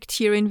district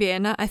here in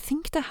Vienna. I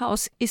think the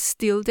house is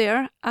still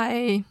there.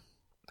 I'm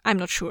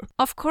not sure.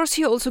 Of course,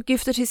 he also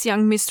gifted his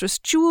young mistress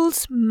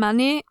jewels,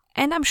 money,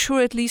 and I'm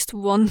sure at least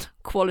one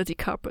quality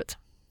carpet.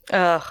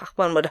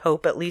 One would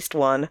hope at least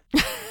one.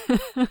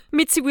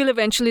 Mitzi will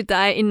eventually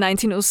die in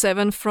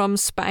 1907 from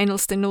spinal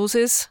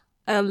stenosis,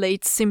 a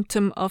late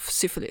symptom of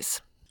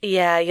syphilis.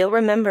 Yeah, you'll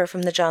remember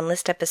from the John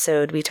List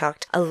episode, we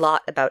talked a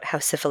lot about how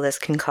syphilis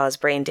can cause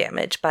brain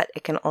damage, but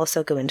it can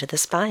also go into the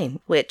spine,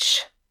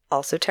 which,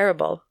 also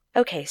terrible.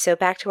 Okay, so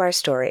back to our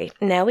story.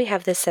 Now we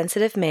have this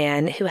sensitive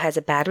man who has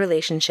a bad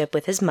relationship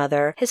with his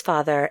mother, his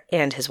father,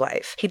 and his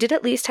wife. He did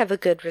at least have a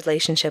good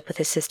relationship with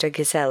his sister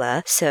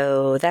Gisela,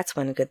 so that's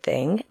one good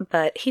thing.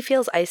 But he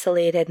feels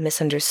isolated,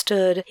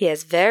 misunderstood. He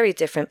has very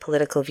different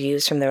political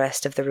views from the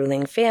rest of the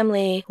ruling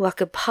family. What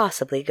could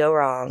possibly go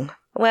wrong?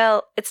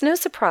 Well, it's no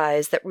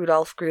surprise that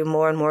Rudolf grew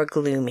more and more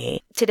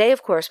gloomy. Today,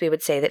 of course, we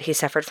would say that he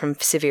suffered from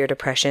severe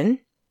depression.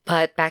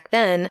 But back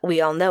then,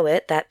 we all know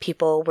it, that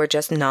people were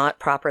just not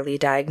properly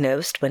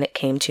diagnosed when it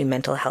came to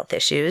mental health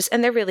issues,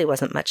 and there really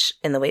wasn't much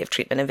in the way of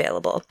treatment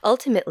available.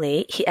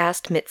 Ultimately, he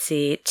asked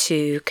Mitzi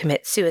to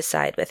commit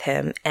suicide with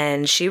him,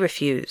 and she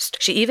refused.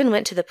 She even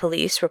went to the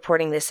police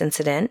reporting this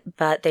incident,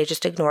 but they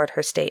just ignored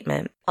her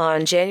statement.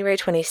 On January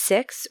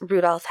 26,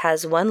 Rudolf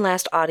has one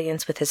last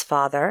audience with his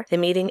father. The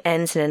meeting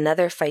ends in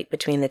another fight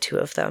between the two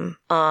of them.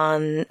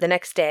 On the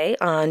next day,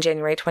 on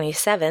January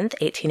 27th,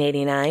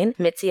 1889,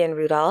 Mitzi and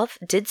Rudolf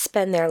did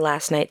spend their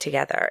last night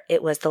together.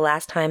 It was the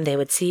last time they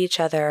would see each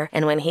other,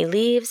 and when he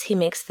leaves, he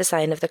makes the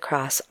sign of the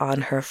cross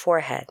on her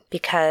forehead.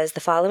 Because the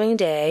following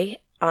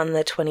day, on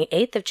the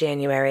 28th of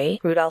January,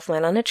 Rudolf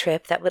went on a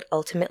trip that would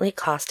ultimately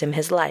cost him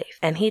his life,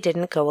 and he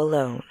didn't go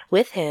alone.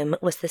 With him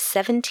was the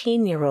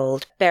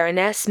 17-year-old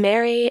Baroness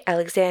Mary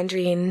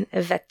Alexandrine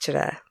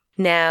Vetsera.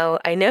 Now,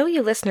 I know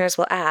you listeners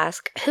will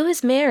ask, who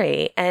is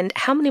Mary, and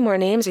how many more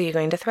names are you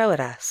going to throw at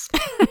us?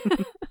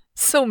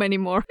 So many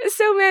more.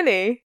 So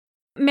many.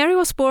 Mary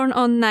was born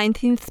on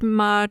 19th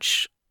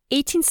March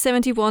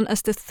 1871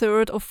 as the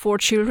third of 4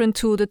 children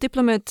to the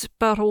diplomat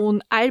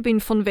Baron Albin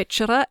von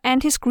Vetsera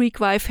and his Greek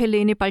wife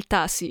Helene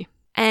Baltasi.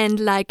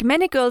 And like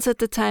many girls at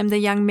the time, the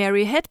young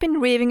Mary had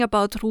been raving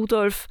about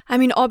Rudolf. I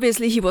mean,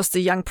 obviously he was the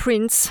young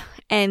prince,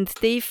 and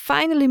they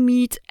finally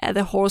meet at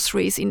a horse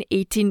race in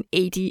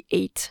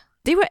 1888.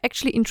 They were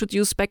actually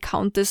introduced by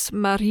Countess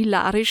Marie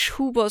Larisch,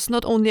 who was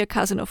not only a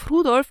cousin of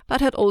Rudolf,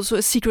 but had also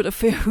a secret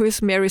affair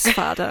with Mary's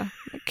father.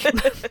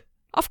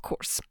 Of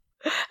course.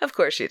 Of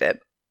course she did.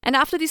 And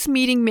after this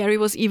meeting, Mary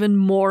was even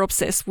more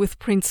obsessed with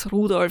Prince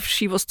Rudolf.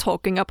 She was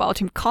talking about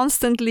him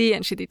constantly,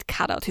 and she did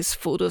cut out his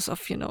photos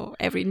of,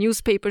 every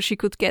newspaper she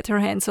could get her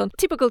hands on.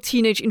 Typical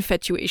teenage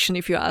infatuation,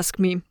 if you ask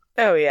me.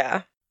 Oh,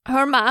 yeah.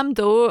 Her mom,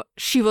 though,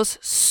 she was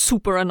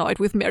super annoyed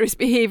with Mary's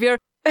behavior,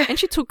 and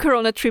she took her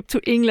on a trip to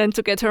England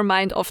to get her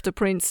mind off the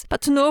prince.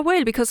 But to no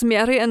avail, because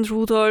Mary and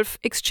Rudolf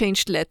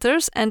exchanged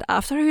letters, and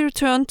after he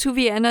returned to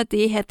Vienna,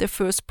 they had their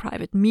first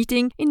private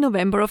meeting in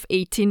November of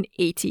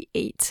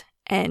 1888.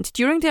 And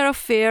during their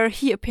affair,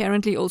 he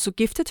apparently also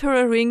gifted her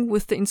a ring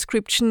with the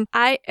inscription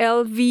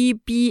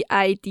ILVBIDT,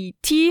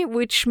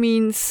 which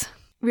means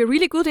we're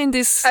really good in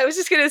this. I was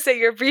just going to say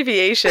your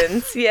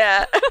abbreviations,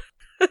 yeah.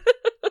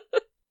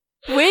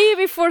 Way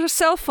before the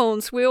cell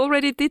phones, we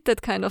already did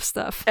that kind of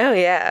stuff. Oh,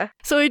 yeah.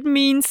 So it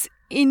means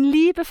in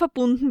Liebe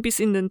verbunden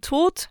bis in den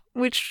Tod,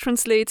 which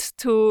translates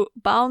to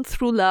bound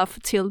through love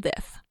till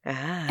death.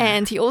 Ah.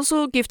 And he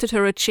also gifted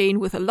her a chain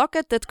with a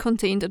locket that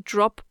contained a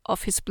drop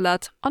of his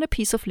blood on a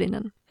piece of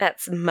linen.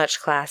 That's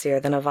much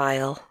classier than a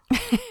vial.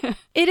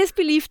 It is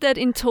believed that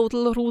in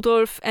total,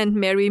 Rudolf and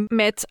Mary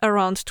met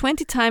around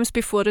 20 times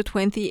before the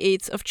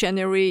 28th of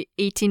January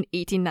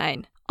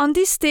 1889. On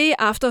this day,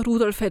 after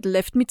Rudolf had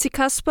left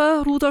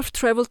Mitzikasper, Rudolf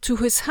traveled to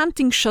his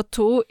hunting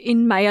chateau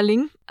in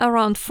Meierling,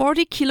 around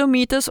 40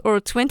 kilometers or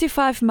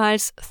 25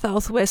 miles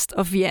southwest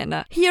of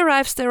Vienna. He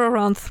arrives there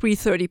around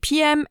 3:30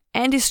 p.m.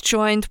 and is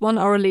joined 1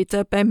 hour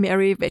later by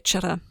Mary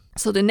Vetsera.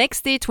 So the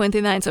next day,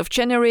 29th of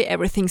January,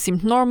 everything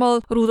seemed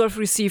normal. Rudolf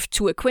received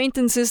 2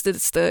 acquaintances,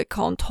 that's the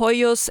Count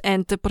Hoyos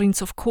and the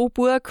Prince of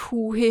Coburg,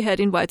 who he had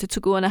invited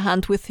to go on a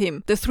hunt with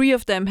him. The 3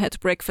 of them had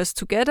breakfast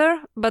together,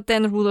 but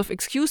then Rudolf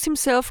excused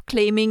himself,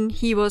 claiming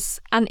he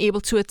was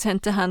unable to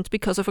attend the hunt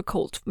because of a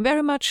cold.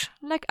 Very much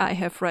like I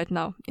have right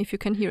now, if you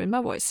can hear in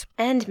my voice.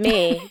 And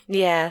me.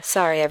 Yeah,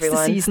 sorry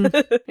everyone. It's the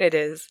season. It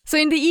is. So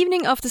in the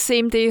evening of the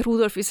same day,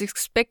 Rudolf is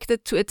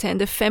expected to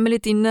attend a family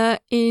dinner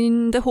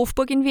in the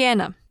Hofburg in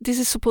Vienna. This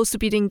is supposed to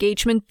be the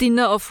engagement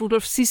dinner of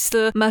Rudolf's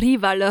sister Marie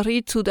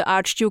Valerie to the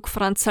Archduke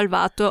Franz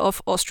Salvator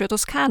of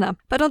Austria-Toscana.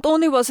 But not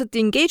only was it the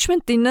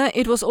engagement dinner,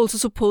 it was also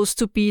supposed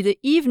to be the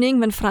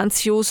evening when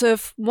Franz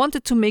Josef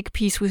wanted to make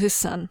peace with his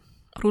son.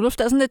 Rudolf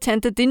doesn't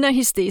attend the dinner,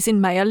 he stays in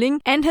Meierling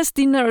and has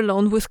dinner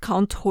alone with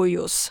Count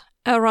Hoyos.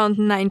 Around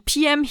 9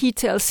 p.m. he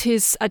tells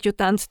his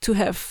adjutant to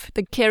have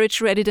the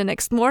carriage ready the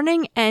next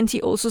morning, and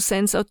he also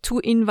sends out 2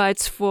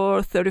 invites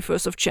for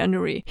 31st of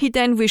January. He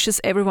then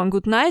wishes everyone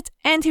good night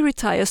and he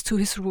retires to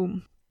his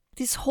room.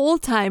 This whole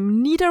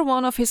time, neither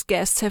one of his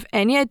guests have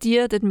any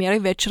idea that Mary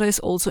Vetsera is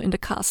also in the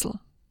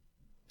castle.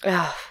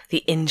 Oh,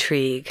 the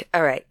intrigue.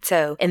 All right,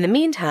 so in the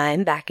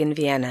meantime, back in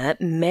Vienna,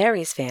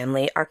 Mary's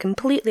family are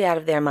completely out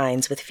of their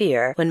minds with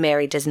fear when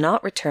Mary does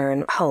not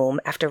return home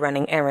after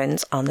running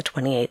errands on the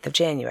 28th of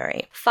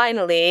January.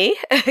 Finally,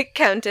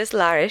 Countess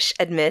Larisch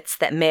admits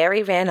that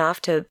Mary ran off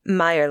to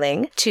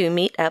Meierling to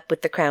meet up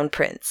with the Crown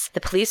Prince.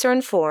 The police are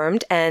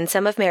informed, and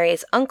some of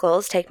Mary's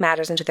uncles take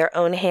matters into their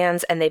own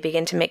hands, and they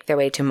begin to make their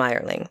way to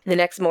Meierling. The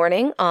next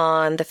morning,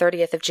 on the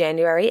 30th of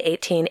January,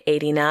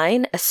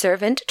 1889, a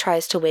servant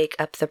tries to wake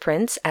up the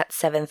prince at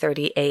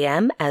 7:30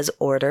 a.m. as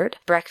ordered.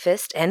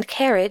 Breakfast and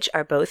carriage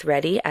are both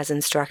ready as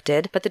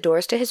instructed, but the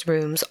doors to his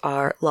rooms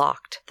are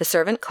locked. The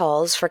servant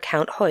calls for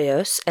Count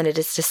Hoyos, and it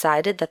is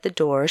decided that the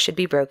door should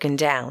be broken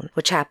down,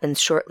 which happens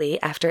shortly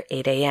after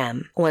 8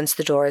 a.m. Once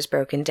the door is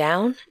broken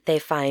down, they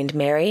find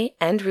Mary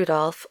and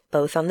Rudolf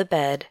both on the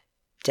bed,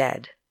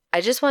 dead. I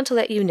just want to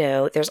let you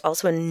know there's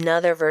also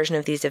another version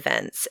of these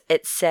events.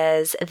 It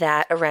says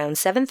that around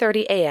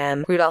 7:30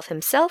 a.m., Rudolf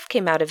himself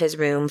came out of his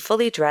room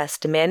fully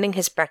dressed, demanding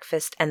his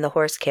breakfast and the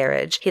horse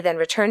carriage. He then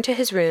returned to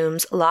his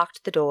rooms,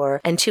 locked the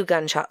door, and 2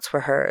 gunshots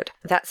were heard.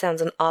 That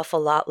sounds an awful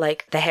lot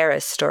like the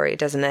Harris story,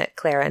 doesn't it?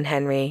 Clara and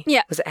Henry.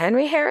 Yeah. Was it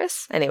Henry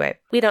Harris? Anyway,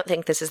 we don't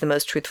think this is the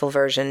most truthful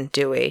version,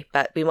 do we?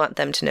 But we want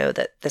them to know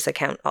that this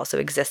account also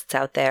exists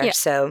out there. Yeah.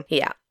 So,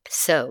 yeah.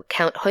 So,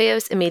 Count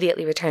Hoyos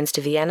immediately returns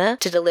to Vienna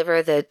to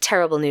deliver the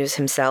terrible news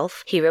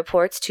himself. He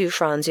reports to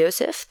Franz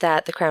Josef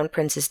that the Crown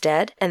Prince is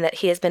dead and that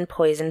he has been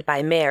poisoned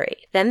by Mary.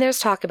 Then there's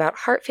talk about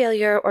heart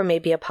failure or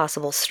maybe a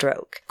possible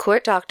stroke.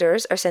 Court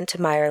doctors are sent to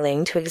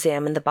Meierling to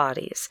examine the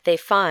bodies. They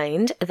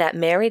find that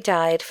Mary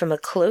died from a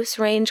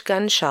close-range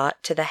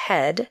gunshot to the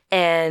head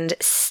and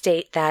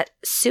state that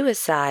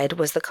suicide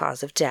was the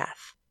cause of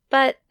death.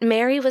 But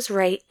Mary was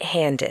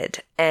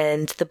right-handed,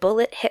 and the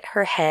bullet hit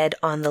her head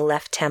on the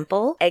left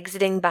temple,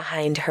 exiting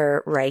behind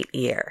her right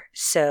ear.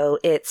 So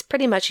it's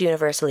pretty much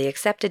universally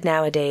accepted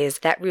nowadays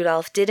that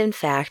Rudolf did in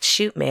fact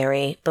shoot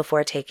Mary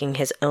before taking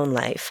his own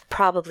life,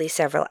 probably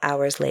several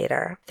hours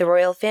later. The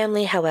royal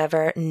family,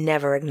 however,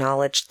 never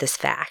acknowledged this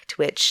fact,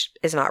 which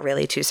is not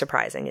really too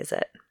surprising, is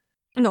it?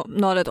 No,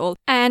 not at all.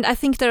 And I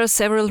think there are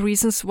several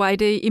reasons why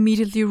they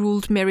immediately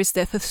ruled Mary's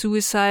death a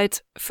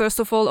suicide. First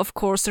of all, of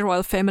course, the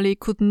royal family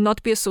could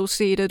not be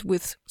associated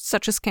with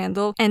such a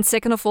scandal. And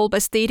second of all, by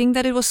stating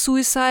that it was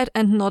suicide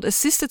and not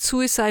assisted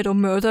suicide or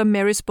murder,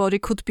 Mary's body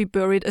could be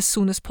buried as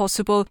soon as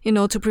possible,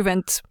 to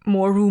prevent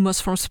more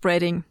rumors from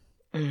spreading.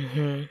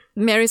 Mm-hmm.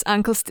 Mary's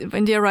uncles,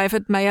 when they arrive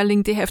at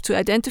Meyerling, they have to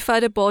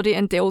identify the body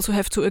and they also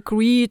have to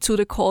agree to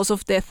the cause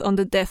of death on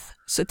the death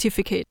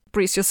certificate.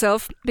 Brace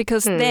yourself,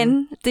 because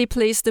then they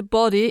place the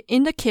body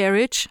in the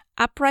carriage,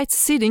 upright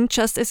sitting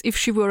just as if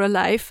she were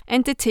alive,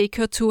 and they take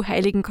her to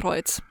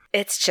Heiligenkreuz.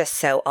 It's just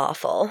so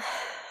awful.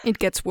 It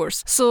gets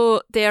worse.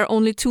 So there,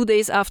 only 2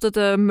 days after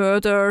the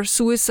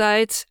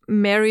murder-suicide,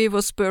 Mary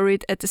was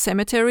buried at the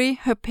cemetery.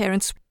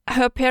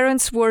 Her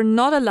parents were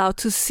not allowed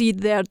to see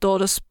their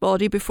daughter's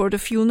body before the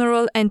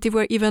funeral, and they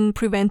were even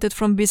prevented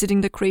from visiting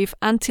the grave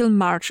until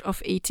March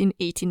of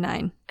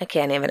 1889. I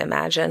can't even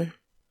imagine.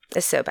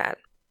 It's so bad.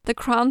 The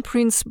Crown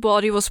Prince's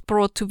body was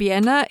brought to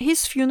Vienna.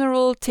 His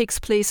funeral takes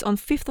place on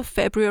 5th of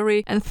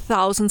February, and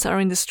thousands are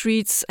in the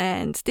streets,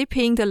 and they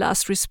paying their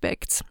last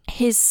respects.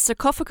 His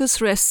sarcophagus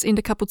rests in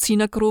the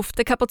Kapuzinergruft.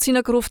 The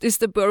Kapuzinergruft is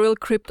the burial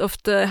crypt of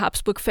the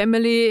Habsburg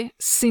family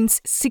since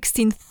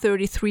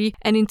 1633,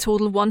 and in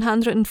total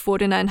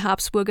 149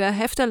 Habsburger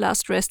have their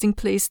last resting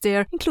place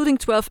there, including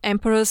 12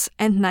 emperors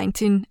and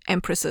 19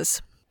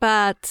 empresses.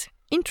 But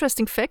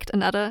interesting fact,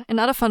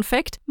 another fun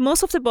fact,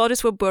 most of the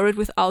bodies were buried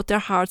without their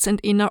hearts and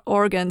inner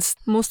organs.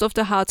 Most of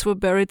the hearts were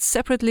buried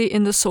separately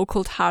in the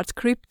so-called heart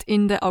crypt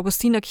in the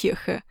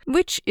Augustinerkirche,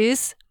 which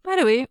is, by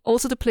the way,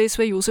 also the place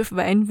where Josef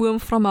Weinwurm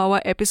from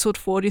our episode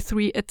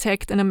 43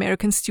 attacked an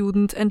American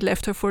student and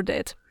left her for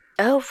dead.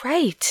 Oh,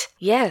 right.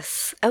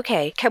 Yes.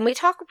 Okay. Can we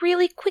talk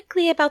really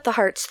quickly about the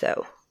hearts,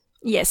 though?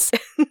 Yes.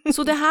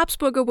 So the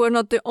Habsburger were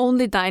not the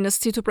only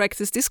dynasty to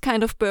practice this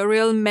kind of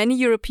burial. Many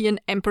European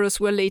emperors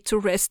were laid to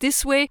rest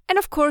this way. And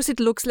of course, it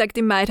looks like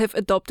they might have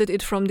adopted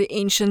it from the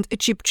ancient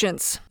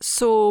Egyptians.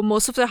 So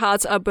most of the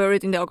hearts are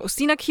buried in the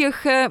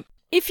Augustinerkirche.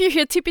 If you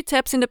hear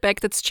tippy-taps in the back,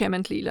 that's Cem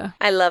and Lila.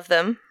 I love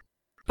them.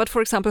 But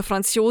for example,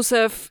 Franz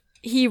Josef,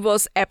 he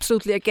was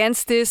absolutely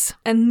against this.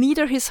 And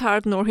neither his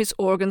heart nor his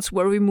organs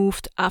were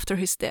removed after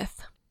his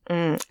death.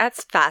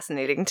 That's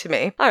fascinating to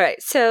me. All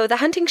right, so the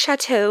hunting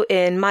chateau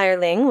in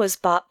Meyerling was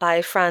bought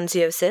by Franz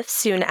Josef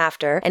soon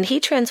after, and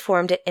he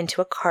transformed it into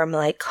a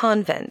Carmelite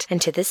convent.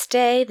 And to this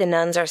day, the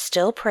nuns are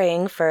still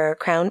praying for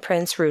Crown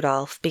Prince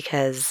Rudolf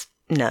because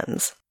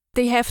nuns.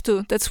 They have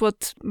to. That's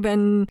what,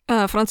 when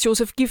Franz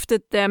Josef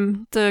gifted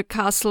them the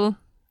castle,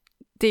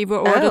 they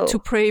were ordered to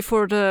pray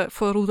for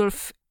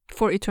Rudolf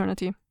for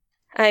eternity.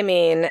 I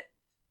mean,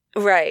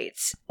 right.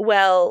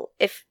 Well,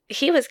 if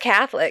he was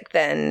Catholic,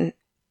 then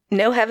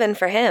no heaven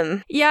for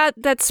him. Yeah,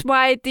 that's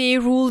why they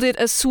ruled it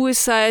as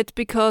suicide,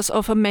 because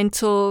of a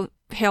mental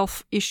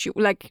health issue.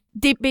 Like,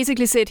 they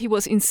basically said he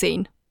was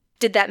insane.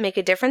 Did that make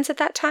a difference at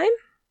that time?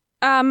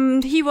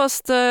 He was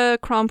the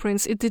crown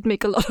prince. It did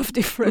make a lot of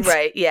difference.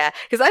 Right, yeah.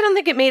 Because I don't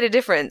think it made a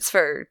difference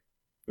for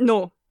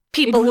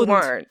people who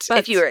weren't.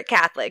 If you were a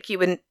Catholic, you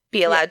wouldn't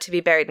be allowed to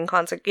be buried in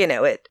concert.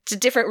 It's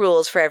different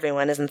rules for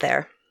everyone, isn't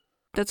there?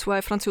 That's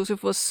why Franz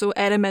Josef was so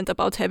adamant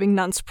about having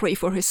nuns pray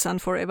for his son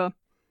forever.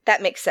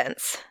 That makes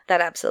sense.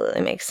 That absolutely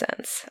makes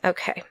sense.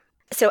 Okay.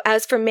 So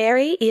as for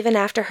Mary, even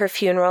after her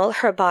funeral,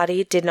 her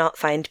body did not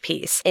find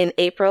peace. In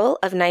April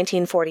of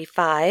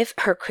 1945,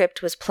 her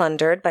crypt was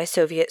plundered by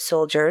Soviet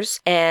soldiers,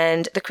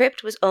 and the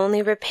crypt was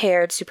only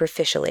repaired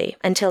superficially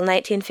until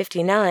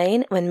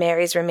 1959, when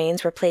Mary's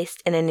remains were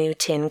placed in a new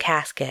tin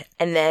casket.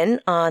 And then,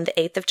 on the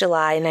 8th of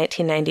July,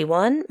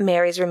 1991,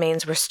 Mary's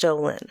remains were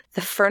stolen.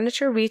 The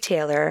furniture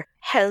retailer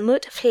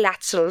Helmut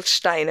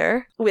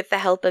Flatzelsteiner, with the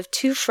help of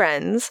 2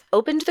 friends,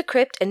 opened the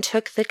crypt and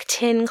took the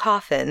tin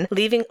coffin,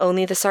 leaving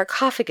only the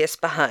sarcophagus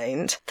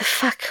behind. The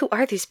fuck? Who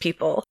are these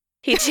people?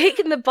 He'd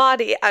taken the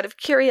body out of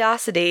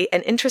curiosity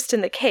and interest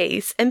in the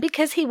case, and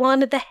because he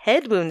wanted the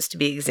head wounds to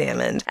be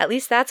examined. At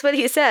least that's what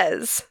he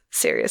says.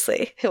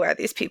 Seriously, who are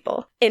these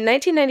people? In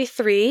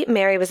 1993,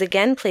 Mary was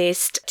again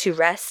placed to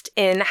rest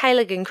in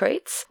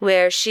Heiligenkreuz,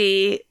 where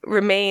she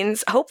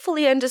remains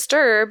hopefully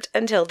undisturbed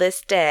until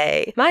this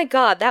day. My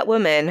God, that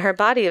woman, her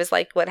body was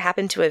like what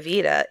happened to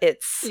Evita.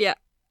 Yeah.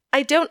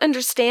 I don't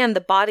understand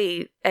the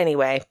body.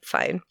 Anyway,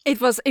 fine.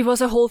 It was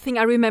a whole thing.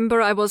 I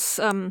remember I was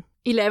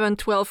 11,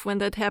 12 when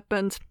that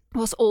happened. It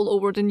was all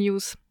over the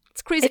news.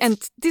 It's crazy. And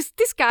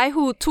this guy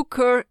who took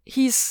her,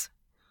 he's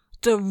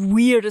the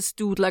weirdest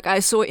dude. Like, I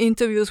saw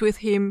interviews with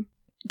him.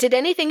 Did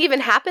anything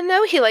even happen,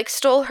 though? He,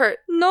 stole her...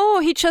 No,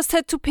 he just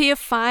had to pay a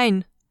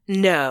fine.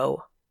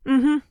 No.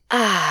 Mm-hmm.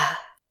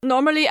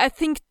 Normally, I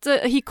think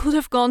he could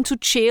have gone to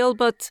jail,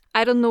 but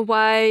I don't know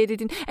why they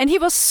didn't. And he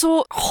was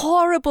so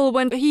horrible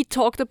when he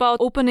talked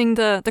about opening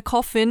the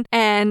coffin,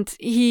 and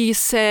he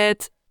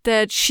said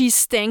that she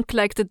stank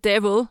like the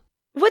devil.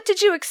 What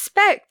did you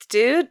expect,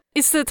 dude?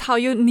 Is that how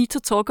you need to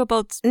talk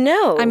about?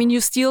 No. I mean,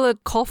 you steal a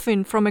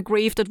coffin from a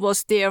grave that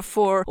was there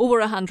for over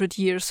 100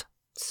 years.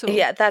 So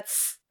yeah,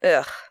 that's...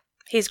 Ugh.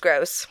 He's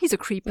gross. He's a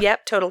creep.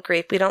 Yep, total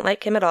creep. We don't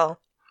like him at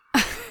all.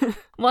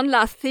 One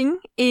last thing.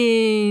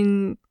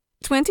 In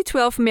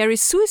 2012,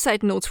 Mary's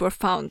suicide notes were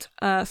found,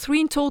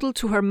 3 in total,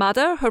 to her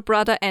mother, her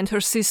brother, and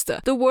her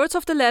sister. The words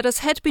of the letters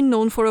had been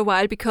known for a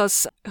while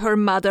because her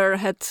mother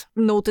had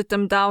noted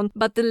them down,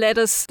 but the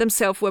letters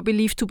themselves were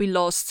believed to be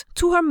lost.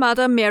 To her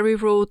mother, Mary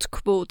wrote,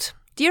 quote,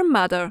 "Dear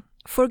mother,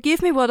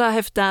 forgive me what I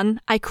have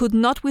done. I could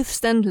not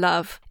withstand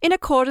love. In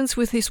accordance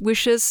with his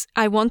wishes,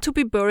 I want to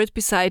be buried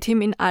beside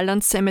him in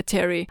Alland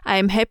Cemetery. I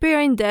am happier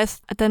in death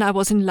than I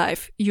was in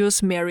life.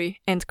 Yours,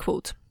 Mary." End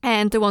quote.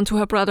 And the one to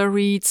her brother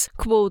reads,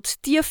 quote,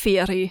 "Dear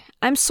Fairy,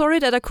 I'm sorry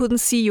that I couldn't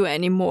see you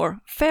anymore.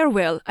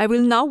 Farewell. I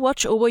will now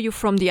watch over you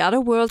from the other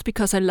world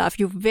because I love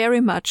you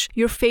very much.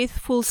 Your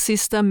faithful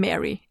sister,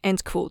 Mary."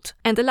 End quote.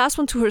 And the last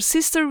one to her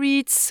sister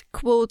reads,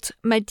 quote,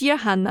 "My dear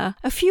Hannah,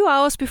 a few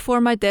hours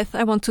before my death,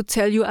 I want to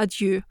tell you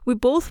adieu. We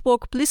both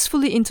walk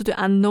blissfully into the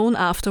unknown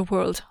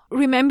afterworld.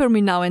 Remember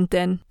me now and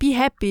then. Be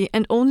happy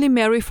and only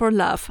marry for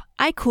love.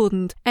 I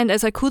couldn't, and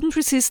as I couldn't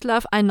resist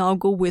love, I now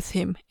go with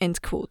him."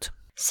 End quote.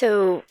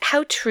 So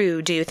how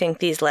true do you think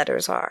these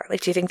letters are?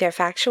 Like, do you think they're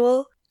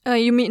factual?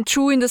 You mean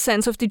true in the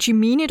sense of did she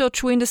mean it, or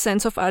true in the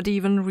sense of are they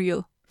even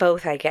real?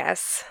 Both, I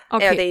guess.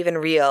 Okay. Are they even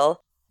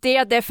real? They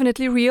are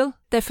definitely real,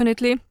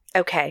 definitely.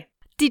 Okay.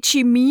 Did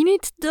she mean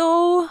it,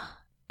 though?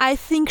 I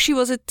think she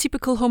was a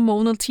typical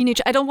hormonal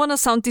teenager. I don't want to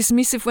sound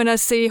dismissive when I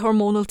say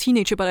hormonal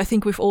teenager, but I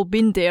think we've all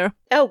been there.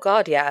 Oh,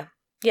 God, yeah.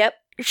 Yep.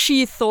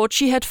 She thought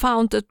she had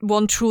found that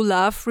one true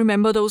love.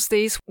 Remember those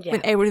days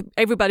when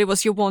everybody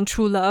was your one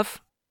true love?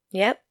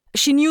 Yep.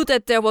 She knew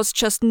that there was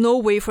just no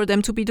way for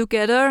them to be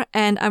together,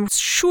 and I'm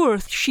sure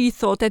she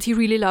thought that he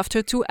really loved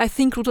her too. I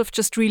think Rudolf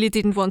just really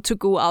didn't want to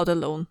go out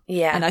alone.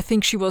 Yeah. And I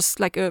think she was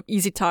like an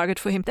easy target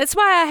for him. That's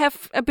why I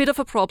have a bit of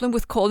a problem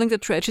with calling the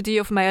tragedy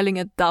of Mayerling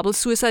a double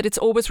suicide. It's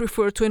always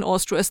referred to in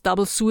Austria as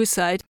double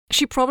suicide.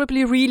 She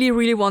probably really,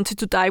 really wanted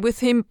to die with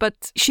him,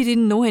 but she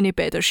didn't know any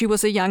better. She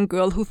was a young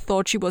girl who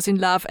thought she was in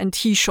love, and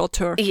he shot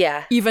her.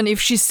 Yeah. Even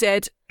if she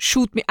said,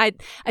 "Shoot me," I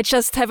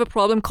just have a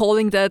problem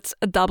calling that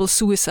a double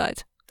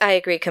suicide. I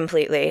agree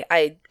completely.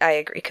 I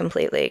agree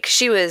completely.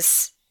 She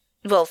was,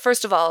 well,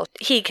 first of all,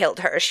 he killed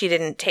her. She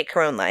didn't take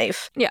her own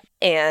life. Yeah.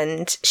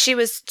 And she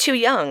was too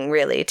young,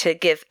 really, to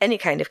give any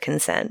kind of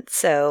consent.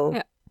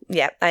 So,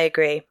 yeah, I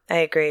agree.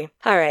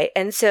 All right.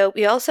 And so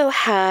we also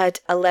had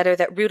a letter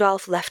that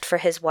Rudolf left for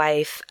his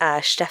wife,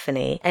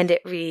 Stephanie. And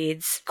it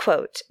reads,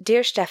 quote,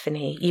 "Dear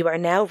Stephanie, you are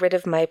now rid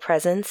of my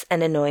presence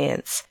and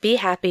annoyance. Be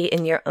happy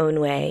in your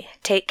own way.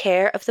 Take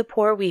care of the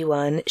poor wee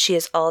one. She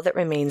is all that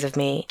remains of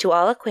me. To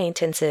all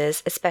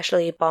acquaintances,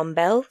 especially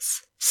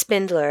Bombels,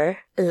 Spindler,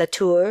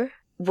 Latour,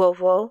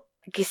 Wowo,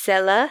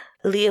 Gisela,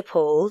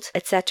 Leopold,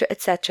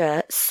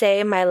 etc.,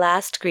 say my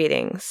last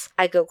greetings.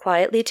 I go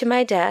quietly to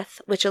my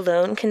death, which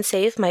alone can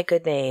save my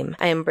good name.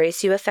 I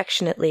embrace you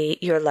affectionately,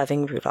 your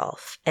loving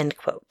Rudolf." End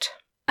quote.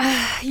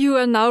 You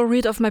are now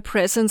rid of my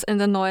presence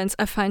and annoyance.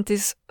 I find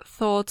these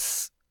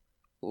thoughts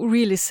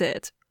really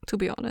sad, to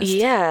be honest.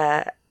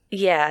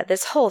 Yeah,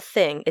 this whole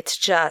thing, it's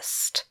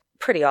just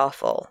pretty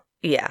awful.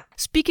 Yeah.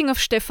 Speaking of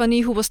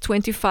Stephanie, who was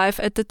 25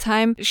 at the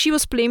time, she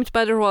was blamed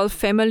by the royal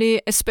family,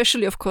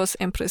 especially, of course,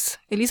 Empress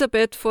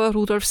Elisabeth, for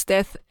Rudolf's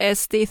death,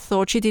 as they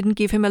thought she didn't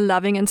give him a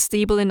loving and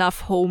stable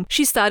enough home.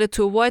 She started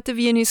to avoid the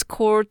Viennese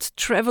court,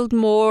 traveled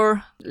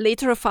more.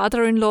 Later, her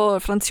father-in-law,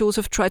 Franz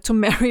Josef, tried to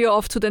marry her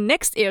off to the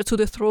next heir to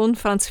the throne,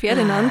 Franz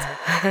Ferdinand.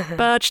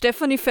 But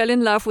Stephanie fell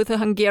in love with a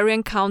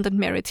Hungarian count and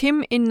married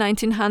him in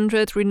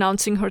 1900,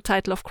 renouncing her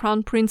title of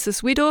Crown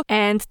Princess widow,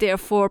 and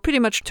therefore pretty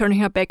much turning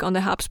her back on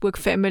the Habsburg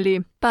family.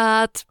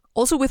 But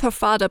also with her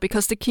father,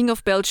 because the King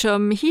of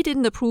Belgium, he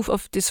didn't approve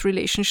of this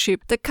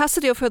relationship. The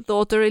custody of her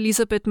daughter,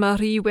 Elisabeth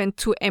Marie, went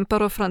to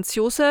Emperor Franz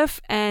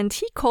Josef, and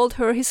he called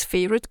her his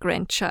favorite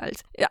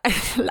grandchild.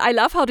 I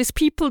love how these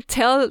people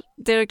tell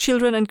their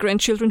children and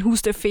grandchildren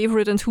who's their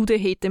favorite and who they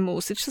hate the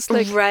most. It's just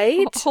like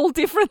a whole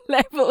different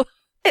level.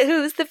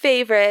 Who's the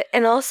favorite?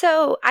 And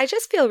also, I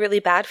just feel really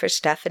bad for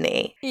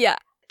Stephanie. Yeah.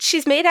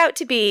 She's made out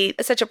to be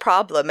such a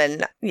problem,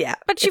 and yeah.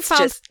 But she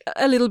found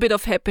a little bit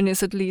of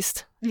happiness at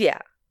least. Yeah.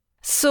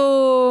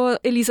 So,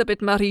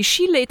 Elisabeth Marie,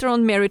 she later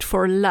on married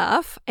for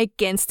love,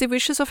 against the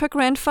wishes of her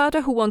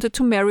grandfather, who wanted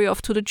to marry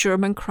off to the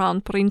German Crown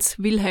Prince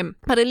Wilhelm.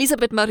 But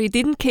Elisabeth Marie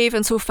didn't cave,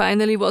 and so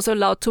finally was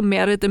allowed to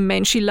marry the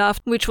man she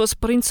loved, which was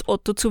Prince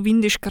Otto zu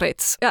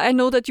Windischgrätz. I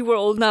know that you were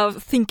all now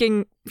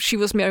thinking she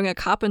was marrying a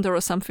carpenter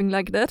or something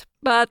like that.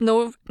 But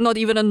no, not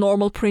even a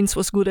normal prince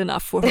was good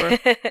enough for her.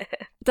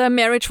 Their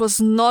marriage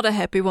was not a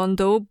happy one,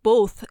 though.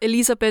 Both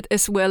Elizabeth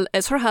as well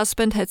as her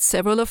husband had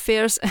several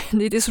affairs, and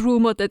it is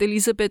rumored that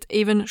Elizabeth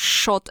even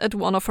shot at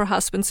one of her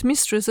husband's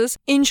mistresses,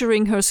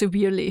 injuring her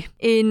severely.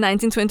 In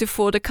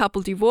 1924, the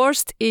couple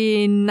divorced.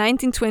 In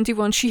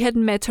 1921, she had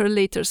met her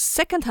later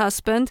second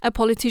husband, a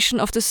politician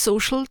of the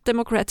Social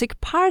Democratic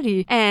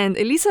Party. And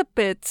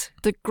Elizabeth,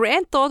 the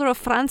granddaughter of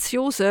Franz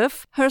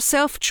Josef,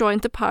 herself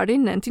joined the party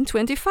in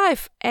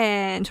 1925,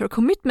 and her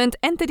commitment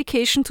and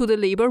dedication to the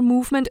labor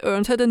movement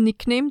earned her the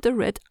nickname the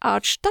Red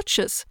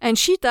Archduchess. And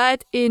she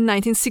died in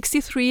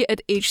 1963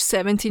 at age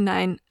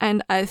 79,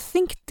 and I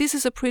think this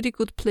is a pretty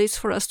good place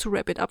for us to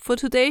wrap it up for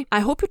today.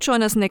 I hope you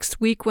join us next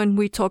week when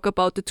we talk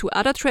about the two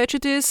other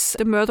tragedies,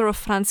 the murder of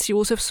Franz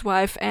Josef's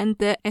wife and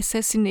the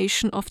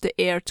assassination of the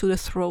heir to the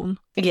throne.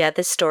 Yeah,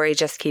 this story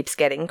just keeps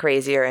getting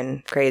crazier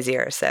and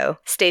crazier, so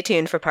stay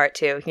tuned for part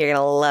 2. You're going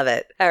to love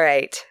it. All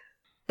right.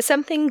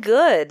 Something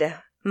good.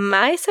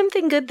 My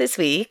something good this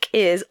week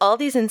is all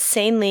these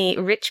insanely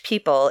rich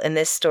people in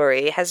this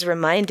story has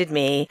reminded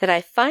me that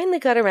I finally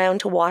got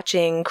around to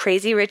watching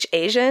Crazy Rich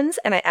Asians,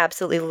 and I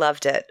absolutely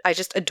loved it. I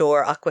just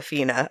adore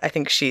Awkwafina. I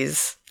think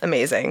she's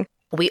amazing.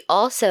 We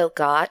also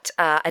got,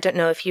 I don't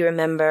know if you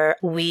remember,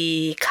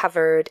 we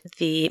covered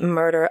the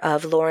murder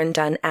of Lauren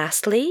Dunn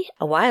Astley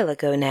a while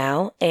ago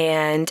now,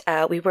 and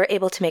we were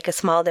able to make a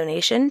small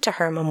donation to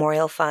her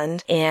memorial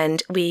fund,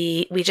 and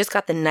we just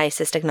got the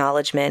nicest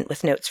acknowledgement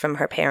with notes from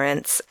her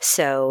parents,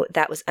 so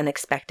that was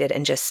unexpected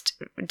and just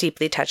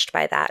deeply touched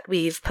by that.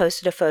 We've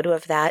posted a photo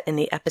of that in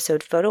the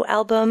episode photo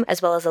album,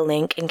 as well as a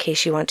link in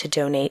case you want to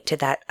donate to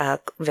that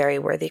very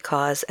worthy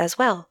cause as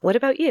well. What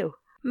about you?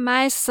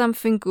 My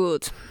something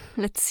good.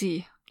 Let's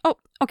see. Oh,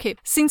 okay.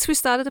 Since we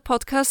started the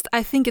podcast,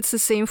 I think it's the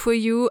same for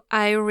you.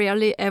 I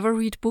rarely ever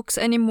read books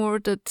anymore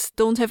that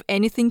don't have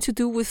anything to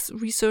do with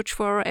research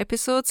for our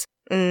episodes.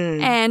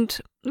 And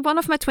one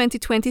of my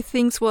 2020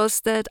 things was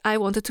that I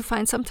wanted to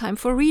find some time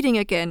for reading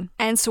again.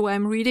 And so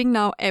I'm reading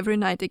now every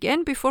night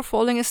again before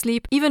falling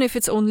asleep, even if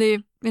it's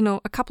only,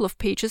 a couple of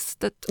pages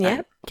that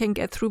I can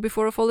get through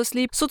before I fall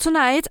asleep. So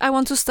tonight I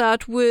want to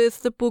start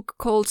with the book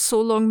called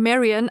So Long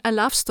Marian, a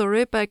love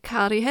story by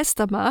Kari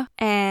Hestama.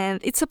 And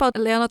it's about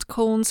Leonard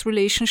Cohen's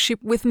relationship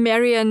with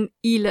Marian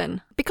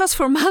Elon. Because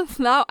for a month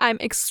now, I'm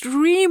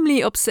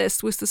extremely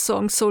obsessed with the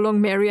song So Long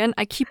Marian.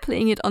 I keep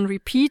playing it on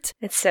repeat.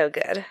 It's so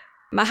good.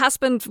 My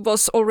husband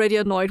was already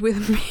annoyed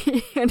with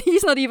me, and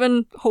he's not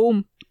even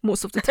home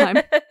most of the time.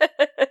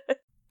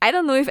 I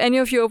don't know if any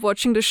of you are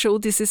watching the show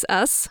This Is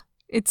Us.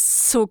 It's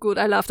so good.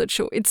 I love that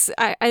show.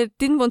 I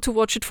didn't want to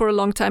watch it for a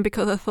long time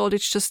because I thought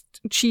it's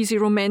just cheesy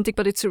romantic,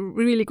 but it's a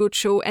really good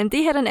show. And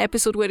they had an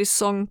episode where this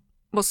song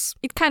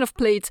it kind of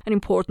played an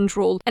important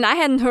role. And I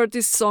hadn't heard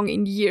this song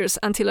in years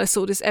until I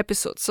saw this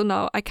episode. So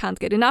now I can't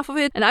get enough of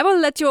it. And I will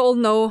let you all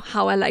know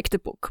how I like the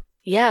book.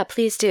 Yeah,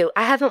 please do.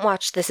 I haven't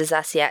watched This Is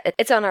Us yet.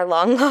 It's on our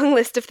long, long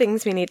list of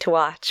things we need to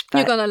watch.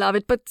 You're gonna love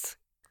it, but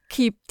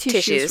keep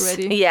tissues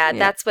ready. Yeah,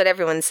 that's what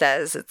everyone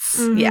says.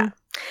 Yeah.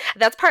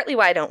 That's partly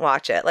why I don't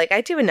watch it. Like,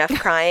 I do enough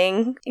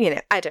crying,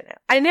 I don't know.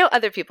 I know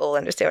other people will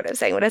understand what I'm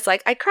saying, but it's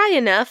like, I cry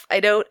enough.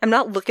 I'm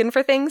not looking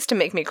for things to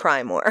make me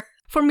cry more.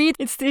 For me,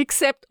 it's the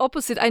exact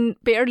opposite. I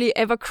barely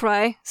ever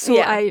cry, so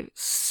I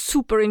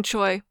super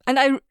enjoy. And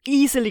I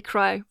easily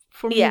cry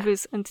for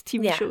movies and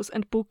TV shows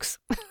and books.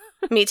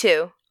 Me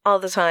too. All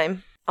the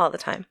time.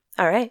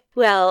 All right.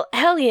 Well,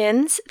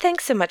 Hellions,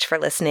 thanks so much for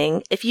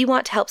listening. If you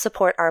want to help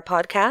support our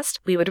podcast,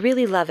 we would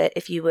really love it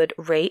if you would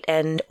rate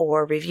and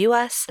or review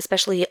us,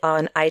 especially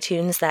on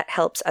iTunes. That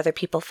helps other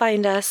people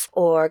find us,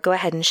 or go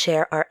ahead and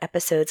share our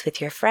episodes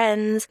with your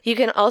friends. You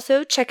can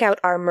also check out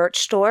our merch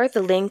store.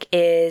 The link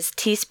is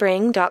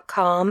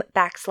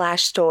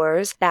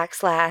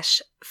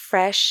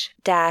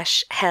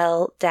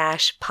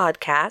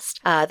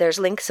teespring.com/stores/fresh-hell-podcast. There's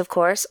links, of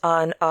course,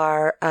 on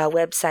our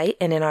website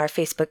and in our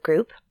Facebook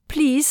group.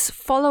 Please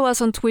follow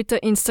us on Twitter,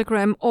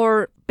 Instagram,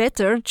 or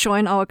better,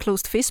 join our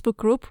closed Facebook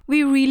group.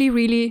 We really,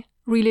 really,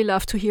 really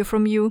love to hear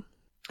from you.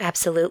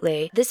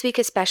 Absolutely. This week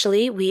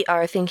especially, we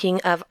are thinking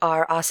of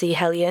our Aussie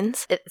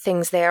Hellions.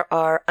 Things there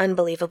are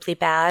unbelievably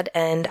bad,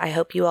 and I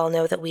hope you all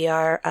know that we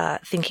are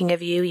thinking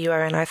of you. You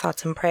are in our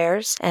thoughts and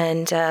prayers,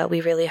 and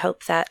we really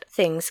hope that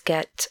things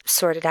get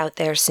sorted out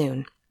there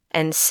soon.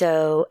 And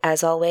so,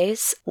 as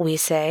always, we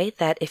say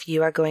that if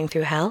you are going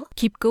through hell,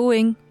 keep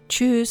going.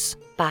 Tschüss.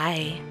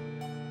 Bye.